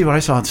until you see what I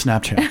saw on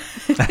Snapchat.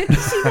 She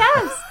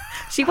does.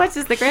 She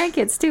watches the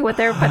grandkids too, what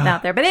they're putting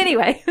out there. But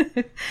anyway,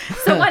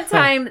 so one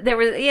time there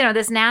was,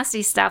 this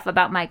nasty stuff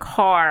about my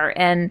car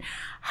and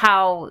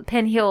how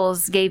Penn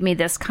Hills gave me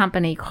this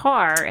company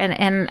car.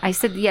 And I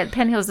said, yeah,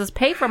 Penn Hills does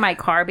pay for my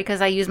car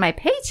because I use my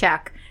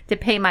paycheck to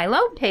pay my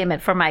loan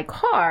payment for my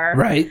car.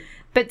 right.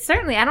 But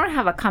certainly, I don't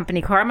have a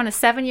company car. I'm on a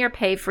 7-year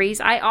pay freeze.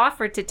 I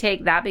offered to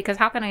take that because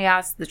how can I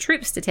ask the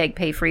troops to take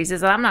pay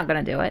freezes? And I'm not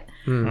going to do it.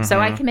 So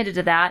I committed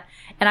to that.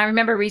 And I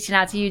remember reaching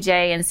out to you,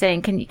 Jay, and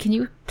saying, "Can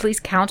you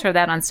please counter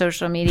that on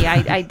social media?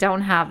 I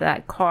don't have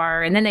that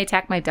car." And then they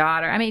attacked my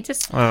daughter. I mean, it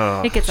gets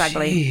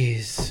ugly.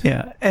 Jeez.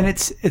 Yeah, and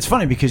it's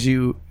funny because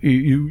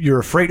you're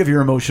afraid of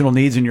your emotional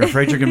needs and you're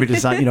afraid you're going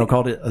to be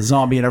called a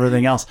zombie and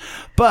everything else.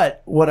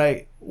 But what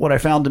I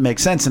found to make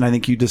sense, and I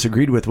think you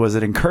disagreed with, was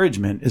that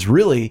encouragement is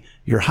really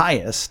your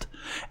highest.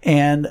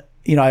 And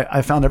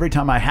I found every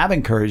time I have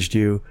encouraged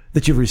you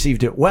that you've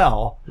received it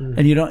well,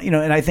 and you don't,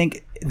 and I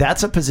think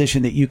that's a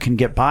position that you can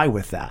get by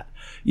with that.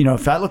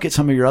 If I look at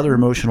some of your other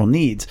emotional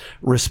needs,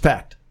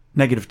 respect,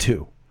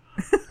 -2.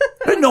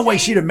 There's no way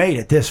she'd have made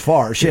it this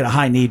far. She had a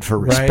high need for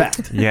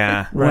respect.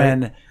 Yeah.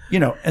 When,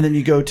 and then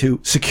you go to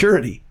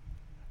security,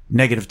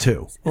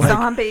 -2.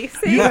 Zombie.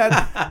 See? You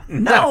had,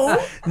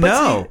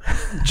 no.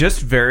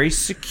 Just very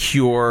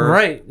secure.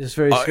 Right. It's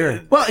very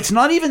scary. Well, it's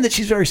not even that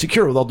she's very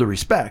secure, with all due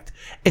respect.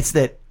 It's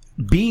that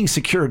being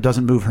secure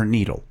doesn't move her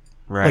needle.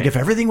 Right. Like if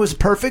everything was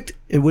perfect,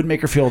 it would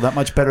make her feel that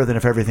much better than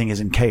if everything is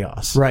in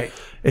chaos. Right.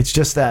 It's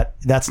just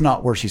that's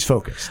not where she's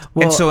focused.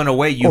 And so in a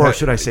way, Or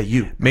should I say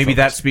you? maybe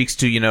that speaks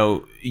to,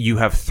 you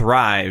have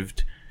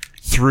thrived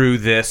through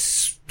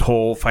this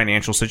whole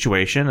financial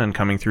situation and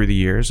coming through the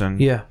years,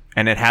 and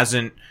it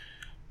hasn't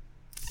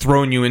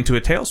thrown you into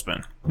a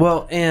tailspin.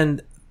 Well,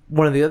 and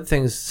one of the other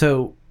things,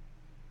 so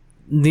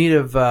need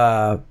of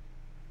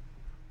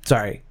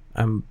sorry,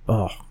 I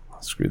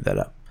screwed that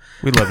up.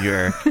 We love you,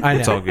 Eric. I know.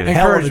 It's all good.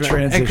 Hell of a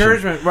transition.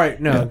 Encouragement, right?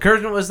 No,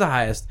 encouragement was the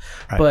highest,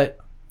 but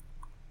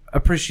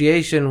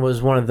appreciation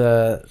was one of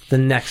the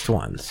next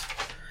ones.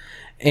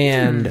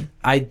 And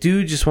I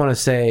do just want to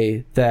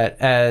say that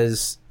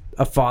as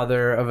a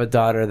father of a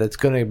daughter that's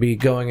going to be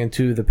going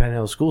into the Penn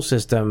Hill school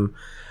system,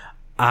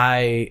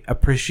 I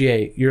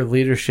appreciate your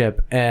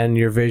leadership and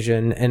your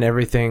vision and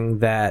everything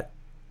that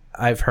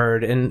I've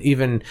heard. And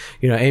even,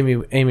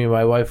 Amy,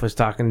 my wife, was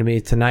talking to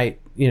me tonight,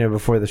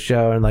 before the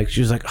show, and like she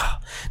was like, "Oh,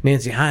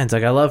 Nancy Hines,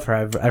 like I love her.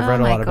 I've read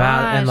a lot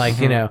about it." And like,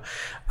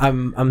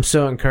 I'm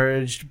so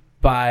encouraged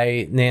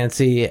by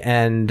Nancy,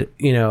 and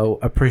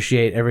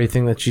appreciate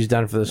everything that she's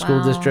done for the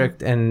school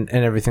district and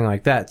everything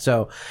like that.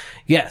 So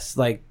yes,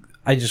 like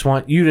I just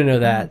want you to know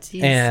that,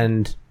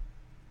 and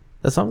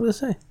that's all I'm going to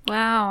say.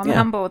 Wow, I'm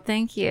humbled.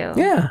 Thank you.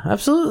 Yeah,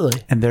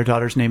 absolutely. And their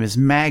daughter's name is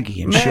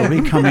Maggie, and she'll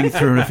be coming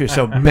through in a few.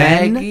 So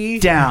Maggie Ben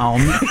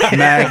down,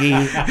 Maggie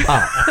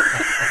up.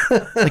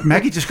 Like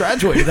Maggie just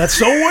graduated. That's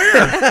so weird.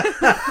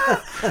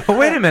 Oh,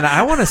 wait a minute.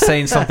 I want to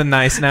say something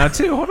nice now,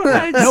 too. Hold on.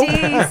 Oh,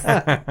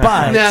 jeez.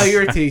 But No,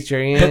 you're a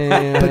teacher.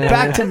 Yeah. but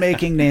back to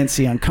making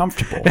Nancy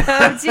uncomfortable.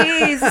 Oh,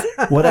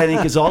 jeez. What I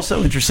think is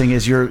also interesting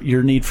is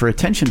your need for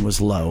attention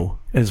was low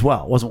as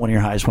well. It wasn't one of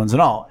your highest ones at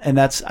all. And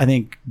that's, I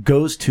think,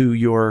 goes to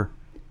you're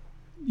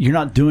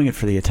not doing it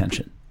for the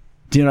attention.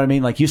 Do you know what I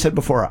mean? Like you said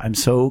before, I'm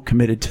so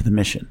committed to the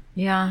mission.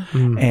 Yeah.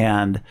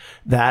 And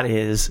that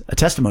is a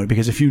testimony,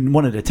 because if you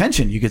wanted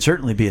attention, you could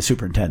certainly be a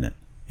superintendent.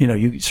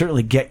 You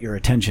certainly get your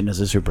attention as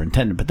a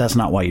superintendent, but that's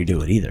not why you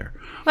do it either.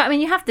 Well, I mean,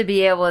 you have to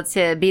be able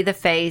to be the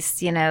face,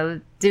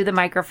 do the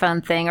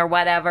microphone thing or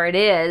whatever it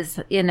is,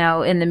 in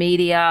the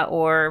media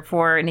or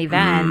for an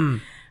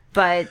event.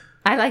 But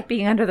I like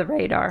being under the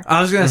radar.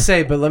 I was going to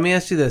say, but let me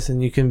ask you this,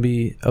 and you can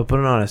be open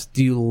and honest.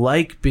 Do you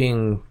like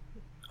being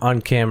on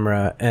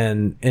camera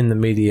and in the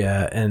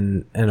media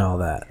and all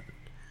that?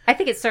 I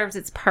think it serves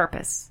its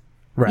purpose.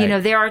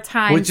 Right. There are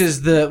times. Which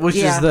is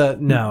the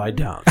no, I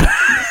don't.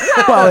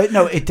 Well,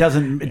 it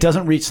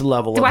doesn't reach the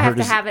level Do of I have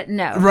her to have it?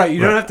 No. Right,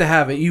 you don't have to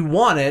have it. You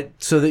want it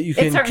so that you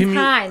can At certain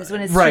times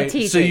when it's right,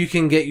 strategic. so you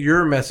can get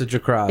your message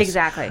across.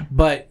 Exactly.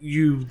 But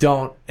you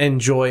don't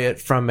enjoy it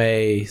from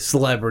a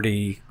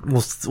celebrity.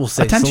 We'll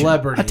say Attention.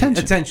 celebrity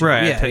Attention.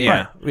 Right.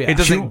 Yeah. It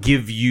doesn't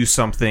give you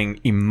something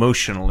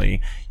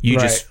emotionally. You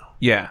Right. just,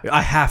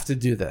 I have to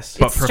do this.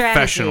 but It's strategy.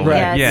 professionally. Right.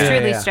 Yeah, it's Yeah.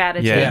 truly Yeah.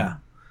 strategy. Yeah.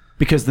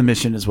 because the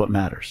mission is what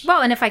matters.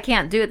 Well, and if I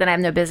can't do it, then I have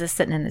no business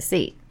sitting in the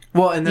seat.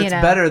 Well, and that's You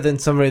know. better than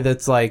somebody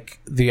that's like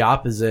the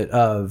opposite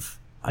of,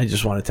 I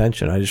just want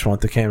attention. I just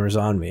want the cameras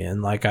on me.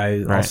 And like,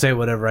 I'll Right. say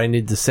whatever I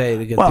need to say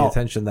to get the Well,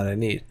 attention that I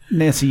need.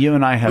 Nancy, you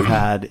and I have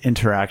had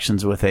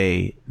interactions with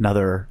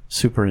another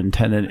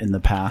superintendent in the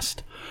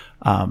past,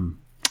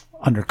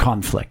 under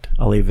conflict.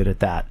 I'll leave it at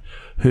that,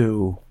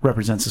 who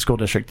represents the school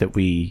district that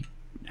we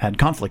had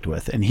conflict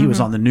with. And he was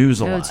on the news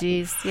a Oh, lot.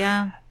 geez.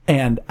 Yeah.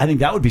 And I think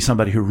that would be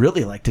somebody who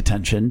really liked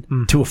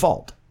attention to a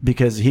fault,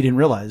 because he didn't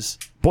realize,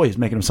 boy, he's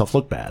making himself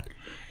look bad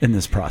in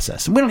this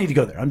process. And we don't need to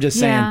go there. I'm just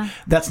saying Yeah.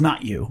 that's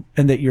not you,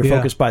 and that you're Yeah.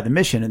 focused by the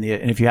mission. And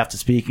if you have to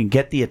speak and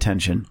get the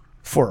attention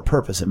for a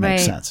purpose, it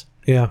makes Right. sense.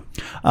 Yeah.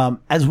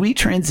 As we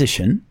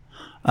transition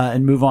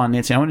and move on,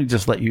 Nancy, I want to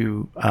just let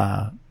you,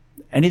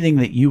 anything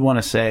that you want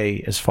to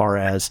say as far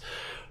as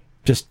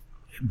just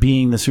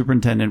being the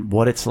superintendent,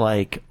 what it's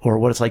like, or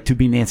what it's like to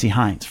be Nancy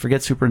Hines.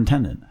 Forget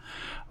superintendent.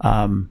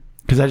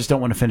 Because I just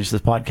don't want to finish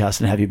this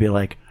podcast and have you be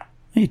like,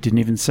 hey, you didn't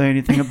even say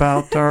anything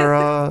about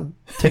our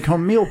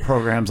take-home meal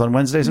programs on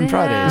Wednesdays and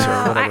Fridays or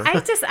No, whatever.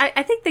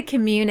 I think the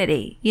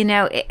community,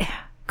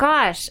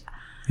 gosh,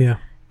 Yeah.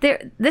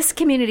 this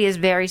community is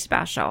very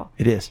special.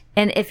 It is.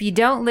 And if you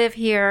don't live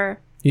here,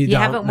 You you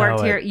don't haven't worked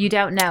know here, it. you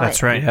don't know That's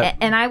it. right. Yep.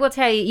 And I will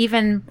tell you,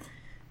 even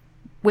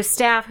with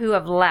staff who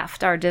have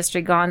left our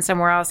district, gone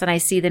somewhere else, and I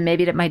see them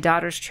maybe at my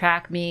daughter's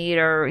track meet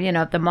or,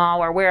 at the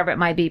mall or wherever it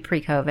might be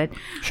pre-COVID,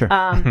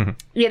 Sure.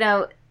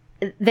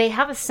 they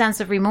have a sense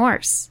of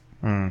remorse.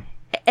 And,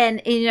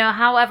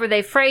 however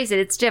they phrase it,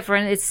 it's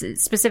different. It's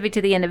specific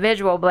to the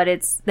individual, but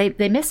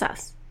they miss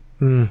us.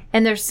 And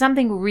there's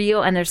something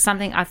real and there's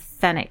something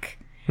authentic.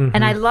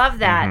 And I love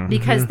that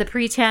because the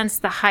pretense,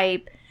 the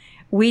hype,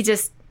 we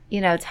just,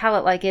 tell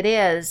it like it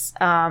is.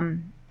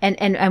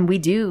 And we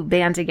do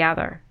band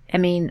together. I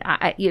mean,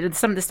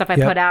 some of the stuff I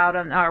Yep. put out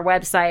on our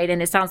website,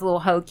 and it sounds a little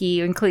hokey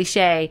and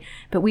cliche,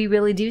 but we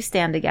really do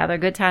stand together,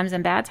 good times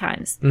and bad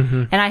times.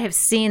 And I have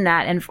seen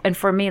that. And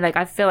for me,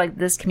 I feel like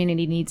this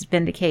community needs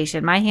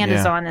vindication. My hand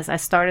is Yeah. on this. I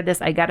started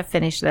this. I got to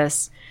finish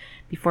this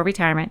before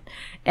retirement,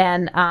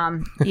 and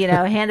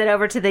hand it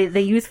over to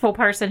the youthful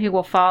person who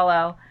will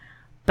follow.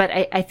 But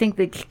I think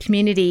the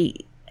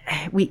community,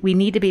 we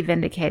need to be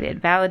vindicated,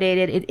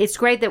 validated. It's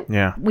great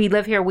that we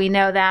live here. We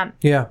know that.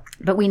 Yeah.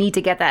 But we need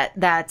to get that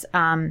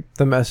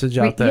The message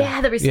out there.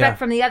 yeah, the respect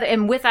from the other.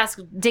 And with us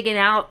digging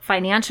out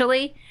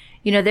financially,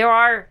 there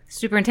are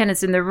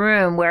superintendents in the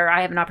room where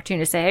I have an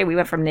opportunity to say, hey, we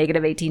went from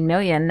negative 18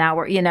 million. Now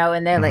we're,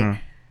 and they're like,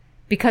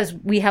 because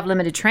we have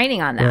limited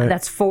training on that. Right.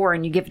 That's 4,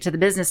 and you give it to the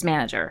business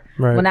manager.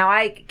 Right. Well, now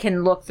I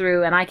can look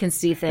through and I can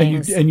see and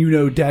things.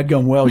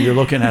 dadgum well, you're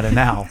looking at it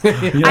now.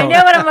 I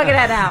know what I'm looking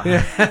at now.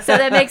 So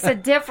that makes a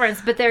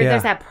difference. But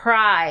there's that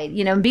pride,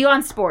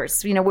 beyond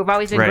sports. We've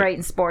always been Right. great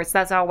in sports.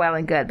 That's all well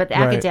and good. But the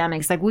Right.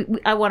 academics, I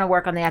want to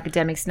work on the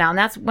academics now. And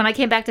that's when I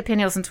came back to Penn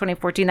Hills in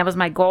 2014. That was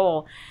my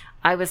goal.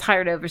 I was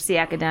hired to oversee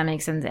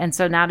academics. And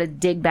so now to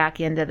dig back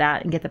into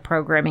that and get the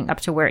programming up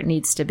to where it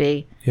needs to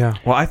be. Yeah.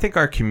 Well, I think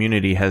our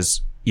community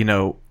has,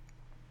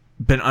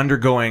 been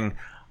undergoing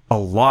a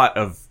lot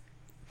of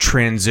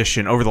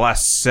transition over the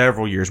last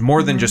several years,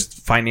 more than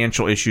just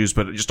financial issues,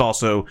 but just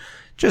also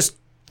just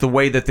the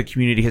way that the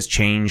community has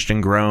changed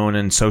and grown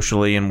and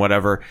socially and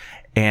whatever.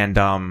 And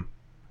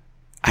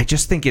I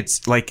just think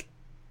it's like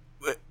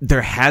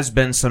there has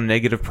been some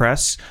negative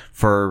press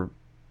for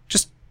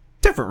just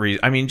different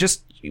reasons. I mean,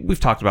 just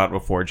we've talked about it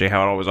before, Jay,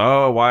 how it always,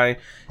 why?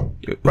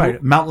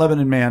 Right. Mount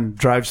Lebanon man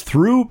drives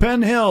through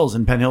Penn Hills,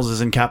 and Penn Hills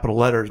is in capital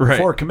letters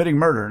before committing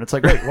murder. And it's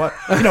like, wait, what?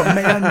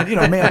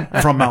 Man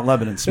from Mount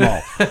Lebanon,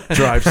 small,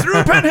 drives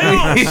through Penn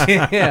Hills.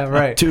 Yeah,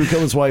 right. To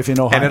kill his wife in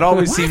Ohio. And it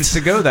always seems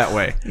to go that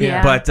way.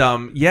 Yeah. But,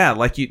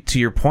 like to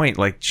your point,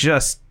 like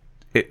just,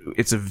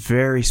 it's a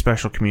very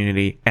special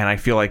community. And I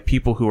feel like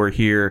people who are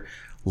here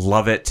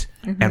love it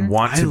and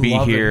want to be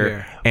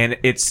here. And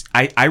it's,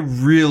 I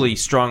really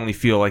strongly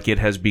feel like it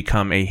has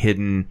become a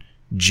hidden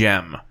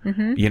gem,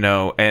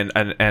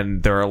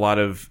 and there are a lot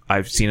of,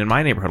 I've seen in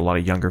my neighborhood, a lot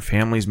of younger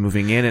families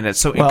moving in, and it's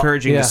so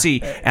encouraging to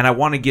see. And I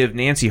want to give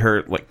Nancy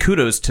her like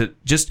kudos to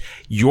just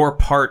your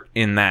part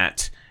in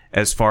that,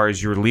 as far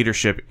as your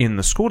leadership in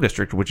the school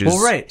district, which is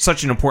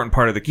such an important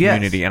part of the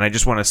community. Yes. And I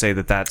just want to say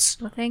that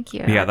that's, well, thank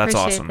you. Yeah, I that's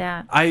appreciate awesome.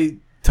 That. I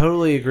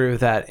totally agree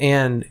with that.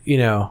 And,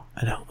 I'm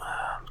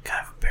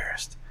kind of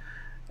embarrassed.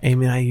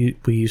 Amy and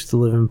we used to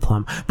live in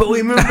Plum, but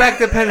we moved back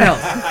to Penn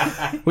Hills.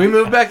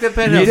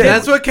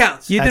 That's what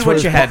counts. you That's did what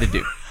what you it's had to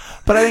do.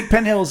 But I think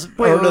Penn Hills.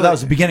 No, that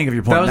was the beginning of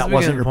your point. That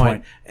wasn't your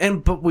point.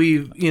 But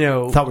we,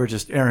 Thought we were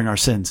just airing our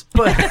sins.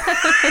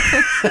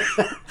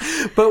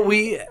 but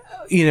we,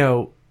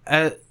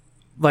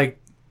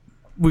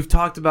 we've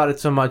talked about it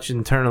so much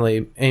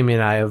internally, Amy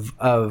and I, of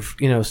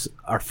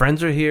our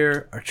friends are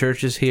here, our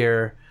church is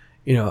here,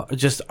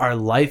 just our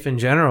life in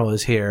general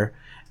is here,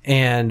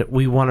 and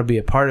we want to be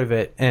a part of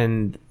it.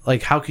 And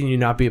like, how can you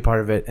not be a part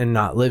of it and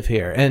not live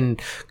here?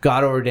 And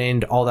God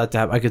ordained all that to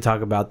happen. I could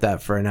talk about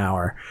that for an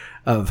hour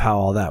of how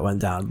all that went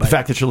down. But the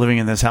fact that you're living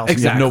in this house, and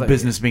you have no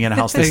business being in a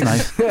house this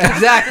nice.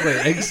 Exactly.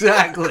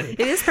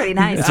 It is pretty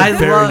nice. It's a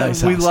very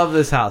nice house. We love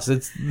this house.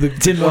 It's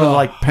in one of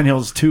like Penn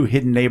Hills' 2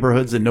 hidden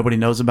neighborhoods that nobody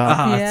knows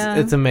about.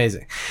 It's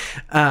amazing.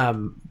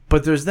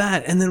 But there's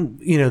that, and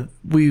then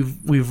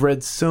we've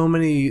read so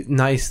many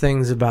nice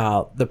things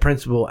about the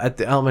principal at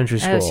the elementary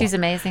school. Oh, she's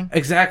amazing.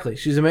 Exactly,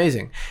 she's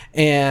amazing,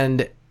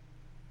 and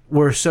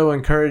we're so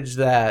encouraged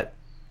that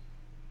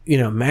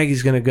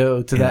Maggie's going to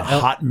go to that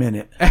hot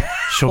minute.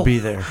 She'll be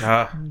there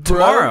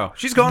tomorrow.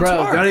 She's going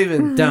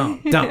tomorrow.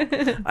 Don't.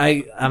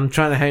 I'm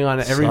trying to hang on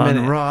to every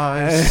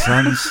Sunrise,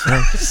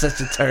 sunset.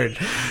 Such a turd.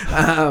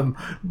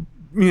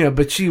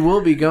 But she will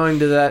be going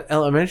to that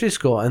elementary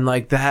school, and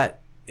like that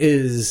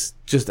is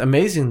just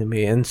amazing to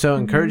me and so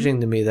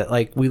encouraging to me that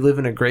like we live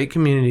in a great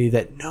community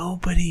that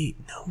nobody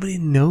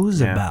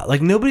knows about.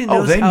 Like nobody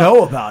knows. They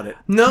know about it.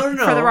 No.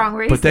 For the wrong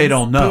reason. But they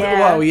don't know. Yeah.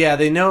 Well, yeah,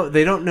 they know.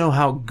 They don't know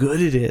how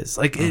good it is.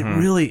 Like it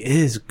really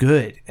is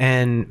good.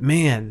 And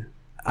man,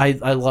 I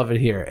love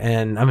it here,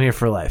 and I'm here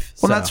for life.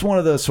 Well, that's one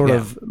of the sort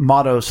of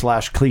motto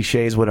 /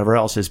 cliches, whatever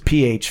else, is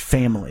PH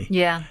family.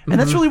 Yeah. And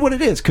that's really what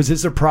it is. Because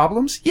is there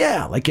problems?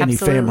 Yeah, like any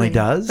family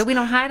does. But we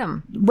don't hide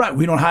them. Right.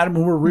 We don't hide them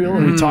when we're real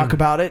and we talk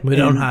about it. We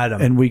don't hide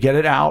them. And we get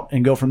it out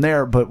and go from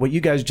there. But what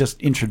you guys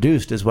just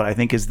introduced is what I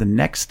think is the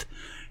next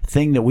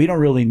thing that we don't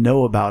really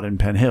know about in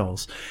Penn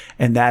Hills.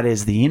 And that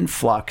is the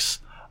influx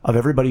of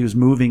everybody who's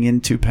moving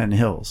into Penn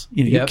Hills.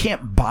 You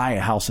can't buy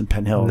a house in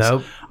Penn Hills.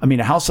 Nope. I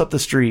mean, a house up the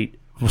street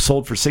was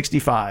sold for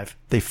 $65.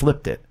 They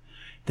flipped it.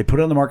 They put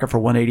it on the market for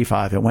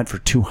 $185. It went for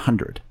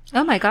 $200.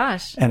 Oh my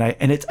gosh. They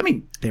It's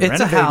renovated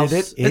a house.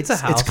 it. It's a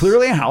house. It's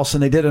clearly a house,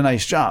 and they did a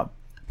nice job.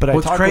 But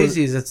What's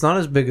crazy is it's not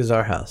as big as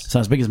our house. it's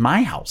not as big as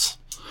my house.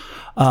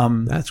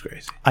 That's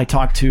crazy. I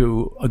talked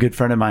to a good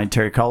friend of mine,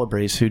 Terry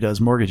Calabrese, who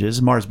does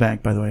mortgages, Mars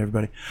Bank, by the way,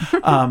 everybody.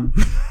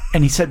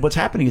 And he said, what's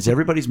happening is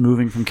everybody's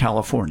moving from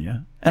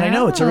California. And I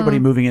know it's everybody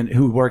moving in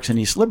who works in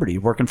East Liberty,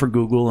 working for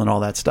Google and all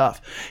that stuff.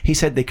 He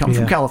said they come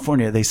from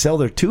California. They sell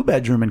their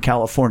 2-bedroom in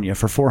California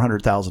for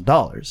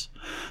 $400,000.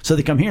 So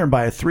they come here and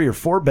buy a 3 or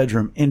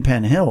 4-bedroom in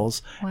Penn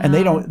Hills, and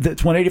they don't,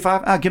 it's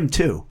 $185. I'll give them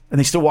 2. And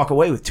they still walk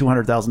away with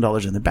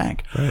 $200,000 in the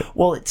bank. Right.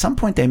 Well, at some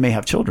point they may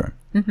have children.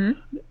 Mm-hmm.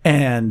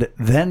 And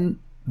then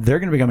they're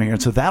going to be coming here.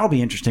 And so that'll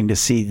be interesting to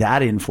see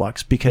that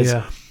influx because,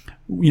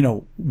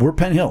 we're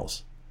Penn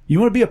Hills. You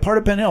want to be a part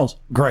of Penn Hills?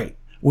 Great.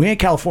 We ain't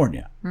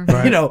California,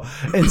 Right.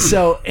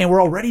 and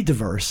we're already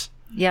diverse.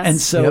 Yes. And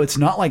so it's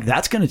not like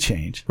that's going to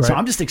change. Right. So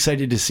I'm just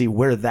excited to see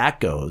where that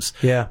goes.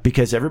 Yeah.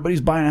 Because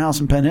everybody's buying a house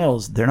in Penn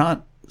Hills. They're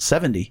not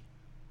 70.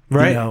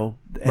 Right. And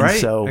right.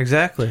 So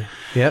exactly.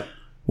 Yep.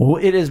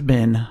 Well, it has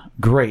been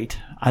great.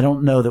 I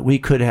don't know that we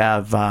could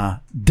have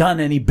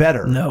done any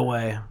better. No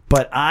way.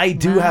 But I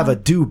do have a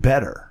do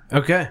better.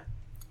 Okay.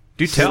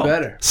 Do tell.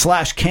 Better.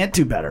 / can't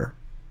do better.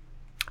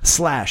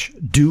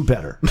 / do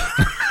better.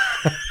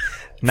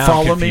 Now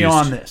Follow me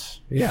on this.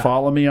 Yeah.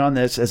 Follow me on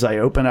this as I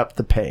open up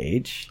the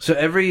page. So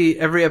every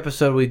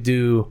episode we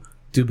do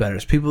better.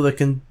 It's people that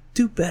can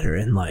do better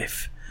in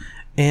life.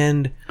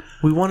 And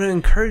We want to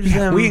encourage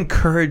them. We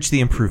encourage the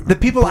improvement. The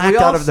people But we act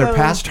out of their also-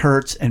 past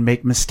hurts and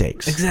make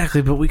mistakes.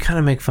 Exactly, but we kind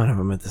of make fun of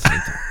them at the same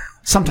time.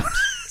 Sometimes.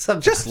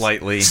 Just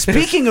lightly.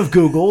 Speaking of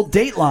Google,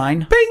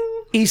 Dateline,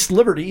 Bing! East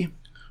Liberty.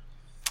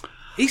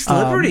 East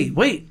Liberty.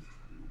 Wait,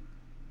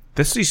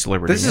 This is East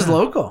Liberty. this is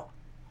local.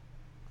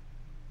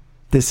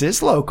 This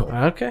is local.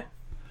 Okay.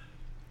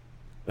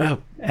 Oh,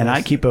 And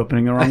I keep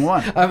opening the wrong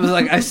one. I was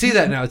like, I see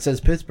that now. It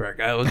says Pittsburgh.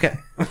 Oh, okay.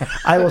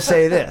 I will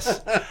say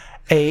this.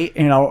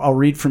 I'll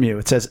read from you.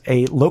 It says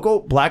a local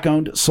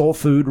black-owned soul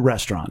food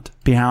restaurant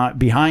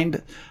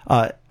behind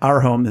our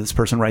home, this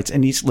person writes,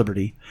 in East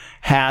Liberty,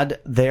 had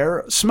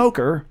their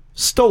smoker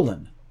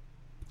stolen.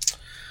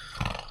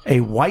 A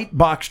white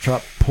box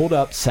truck pulled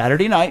up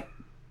Saturday night.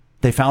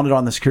 They found it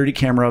on the security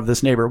camera of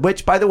this neighbor,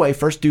 which, by the way,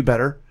 first do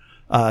better,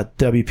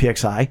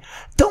 WPXI.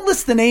 Don't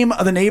list the name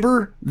of the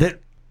neighbor that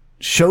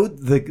showed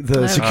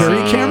the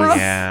security camera.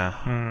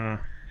 Yeah.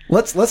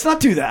 Let's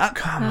not do that.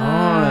 Come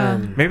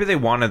on. Maybe they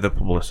wanted the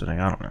publicity.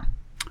 I don't know.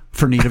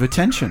 For need of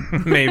attention.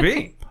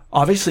 Maybe.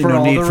 Obviously, For no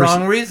all need the for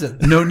wrong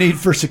reasons. no need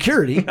for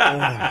security.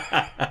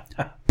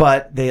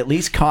 But they at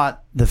least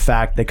caught the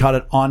fact. They caught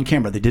it on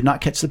camera. They did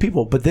not catch the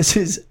people. But this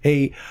is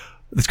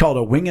it's called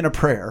a Wing and a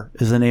Prayer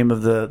is the name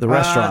of the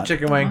restaurant.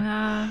 Chicken wing.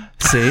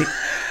 See?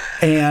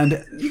 And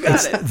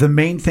the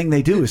main thing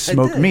they do is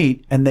smoke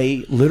meat, and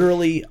they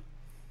literally,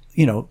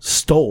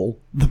 stole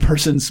the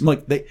person's,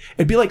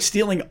 it'd be like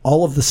stealing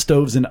all of the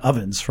stoves and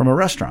ovens from a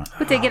restaurant.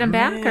 Would they get them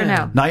back or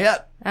no? Not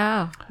yet.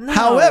 Oh.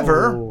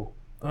 However,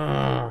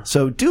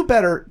 so do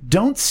better.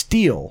 Don't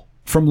steal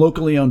from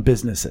locally owned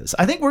businesses.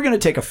 I think we're going to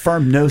take a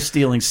firm no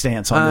stealing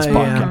stance on this Yeah,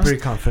 podcast. I'm pretty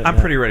confident. I'm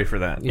pretty ready for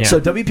that. Yeah.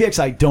 So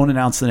WPXI don't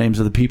announce the names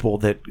of the people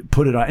that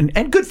put it on,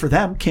 and good for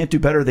them. Can't do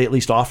better. They at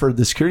least offered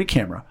the security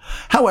camera.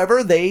 However,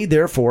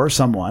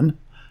 someone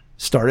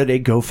started a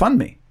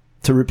GoFundMe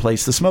to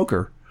replace the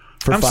smoker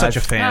for I'm such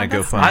a fan of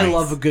that's GoFundMe. I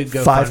love a good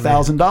GoFundMe.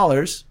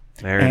 $5,000.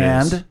 There it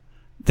and is.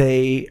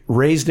 they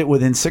raised it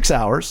within 6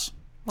 hours.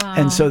 Wow.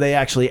 And so they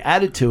actually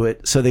added to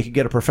it so they could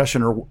get a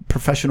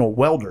professional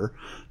welder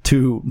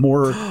to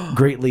more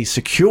greatly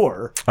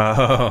secure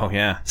Oh,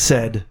 yeah.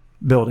 said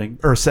building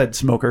or said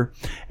smoker.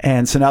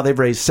 And so now they've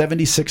raised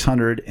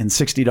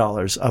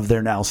 $7,660 of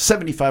their now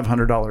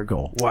 $7,500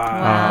 goal.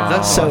 Wow.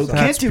 That's So awesome.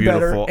 can't That's do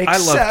beautiful. better. I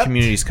love except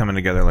communities coming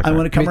together like I that.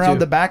 want to come Me around too.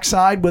 the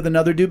backside with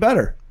another do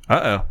better.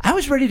 Uh-oh. I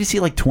was ready to see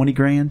like 20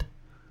 grand.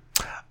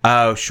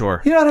 Oh,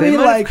 sure. You know what I They mean?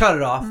 might Like, have cut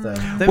it off, though.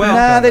 They well, might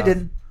have nah, cut they it off.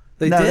 didn't.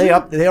 They no,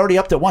 did? they already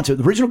upped it once.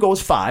 The original goal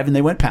was 5, and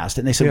they went past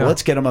it. And they said, Yeah. well,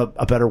 let's get them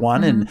a better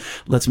one, and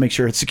let's make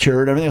sure it's secure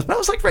and everything else. But I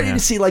was like ready to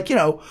see, like,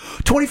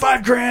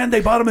 25 grand.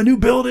 They bought them a new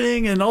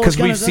building and all this Because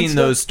kind we've of seen stuff.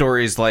 those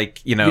stories like,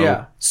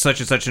 Yeah. such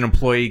and such an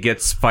employee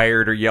gets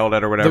fired or yelled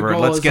at or whatever.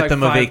 goal Let's is get like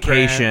them a $5,000.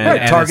 vacation.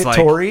 Right, and Target it's like,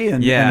 Tory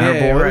and yeah,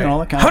 their board right. and all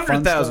that kind of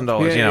fun stuff.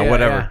 $100,000, Yeah,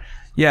 whatever.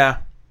 Yeah.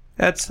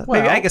 That's maybe.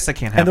 Well, I guess I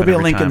can't And happen there'll be a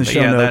every link in time, the but show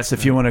yeah, notes that-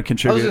 if you want to I was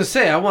contribute. going to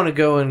say, I want to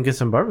go and get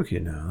some barbecue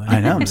now.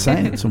 I know, I'm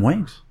saying. Some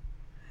wings.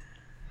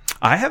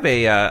 I have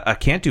a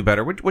can't do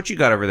better. What you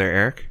got over there,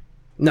 Eric?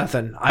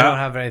 Nothing. I don't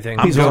have anything.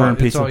 I'm He's going ordering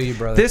It's pizza. all you,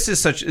 brother. This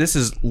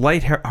is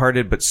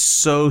lighthearted but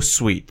so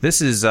sweet. This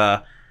is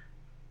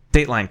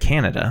Dateline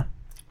Canada.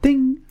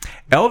 Ding.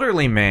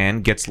 Elderly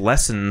man gets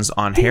lessons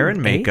on hair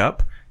and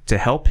makeup to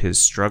help his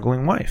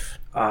struggling wife.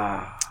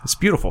 It's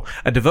beautiful.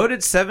 A devoted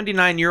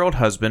 79-year-old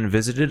husband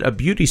visited a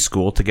beauty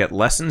school to get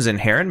lessons in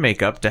hair and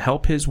makeup to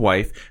help his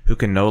wife, who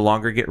can no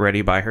longer get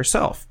ready by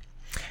herself.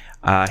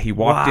 He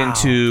walked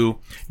into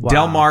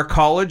Del Mar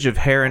College of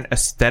Hair and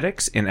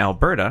Aesthetics in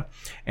Alberta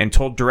and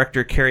told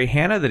director Carrie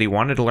Hanna that he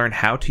wanted to learn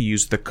how to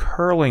use the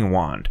curling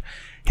wand.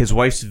 His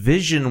wife's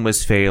vision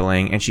was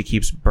failing, and she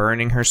keeps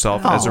burning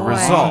herself as a boy.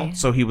 result.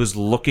 So he was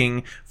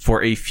looking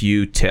for a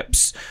few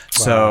tips.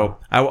 So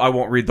I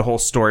won't read the whole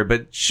story,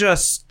 but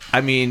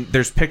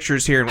there's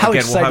pictures here. And How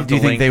again, we'll excited have do the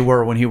you think link. they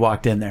were when he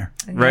walked in there?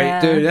 Right?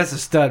 Yeah. Dude, that's a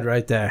stud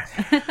right there.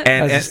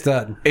 And, That's a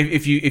stud.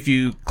 If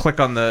you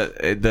click on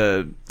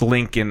the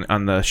link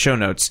on the show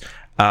notes,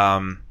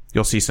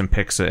 you'll see some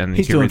pics and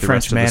He's you can doing read the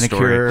French rest of the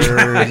story.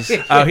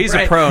 manicures. Oh, he's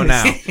a pro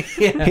now.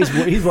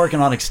 He's working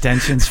on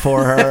extensions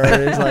for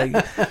her. He's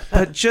like,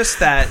 But just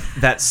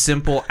that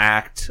simple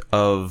act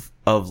of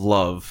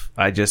love,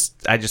 I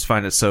just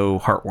find it so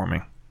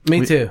heartwarming.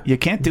 Me too. you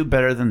can't do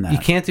better than that. You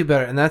can't do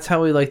better, and that's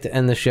how we like to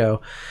end the show.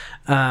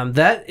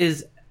 That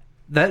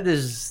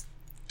is.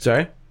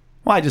 Sorry.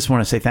 Well, I just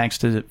want to say thanks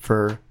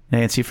for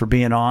Nancy for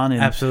being on,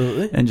 and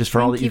Absolutely. and just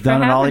for all Thank that you you've for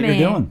done and all that having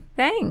you're me. doing.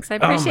 Thanks. I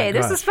appreciate it.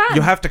 This gosh. is fun.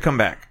 You'll have to come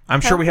back.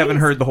 I'm sure we haven't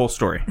please. heard the whole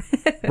story.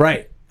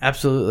 Right.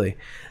 Absolutely.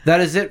 That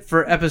is it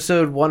for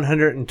episode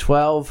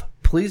 112.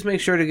 Please make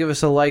sure to give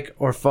us a like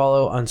or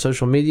follow on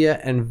social media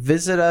and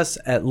visit us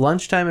at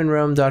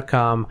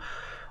lunchtimeinrome.com.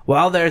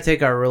 While there,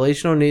 take our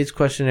relational needs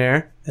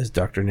questionnaire, as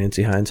Dr.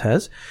 Nancy Hines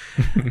has.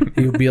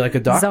 You'll be like a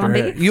doctor.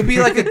 Zombie. You'll be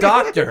like a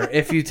doctor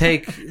if you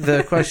take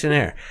the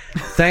questionnaire.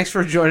 Thanks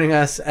for joining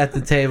us at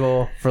the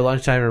table for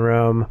Lunchtime in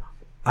Rome.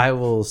 I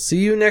will see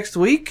you next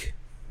week.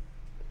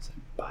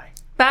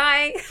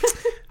 Bye.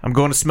 I'm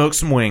going to smoke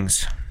some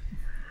wings.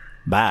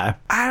 Bye.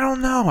 I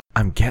don't know.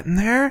 I'm getting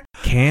there.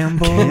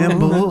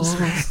 Campbell's.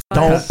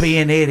 Don't be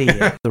an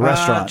idiot. The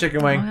restaurant.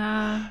 Chicken wing.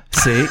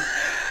 See?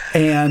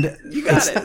 And You got it.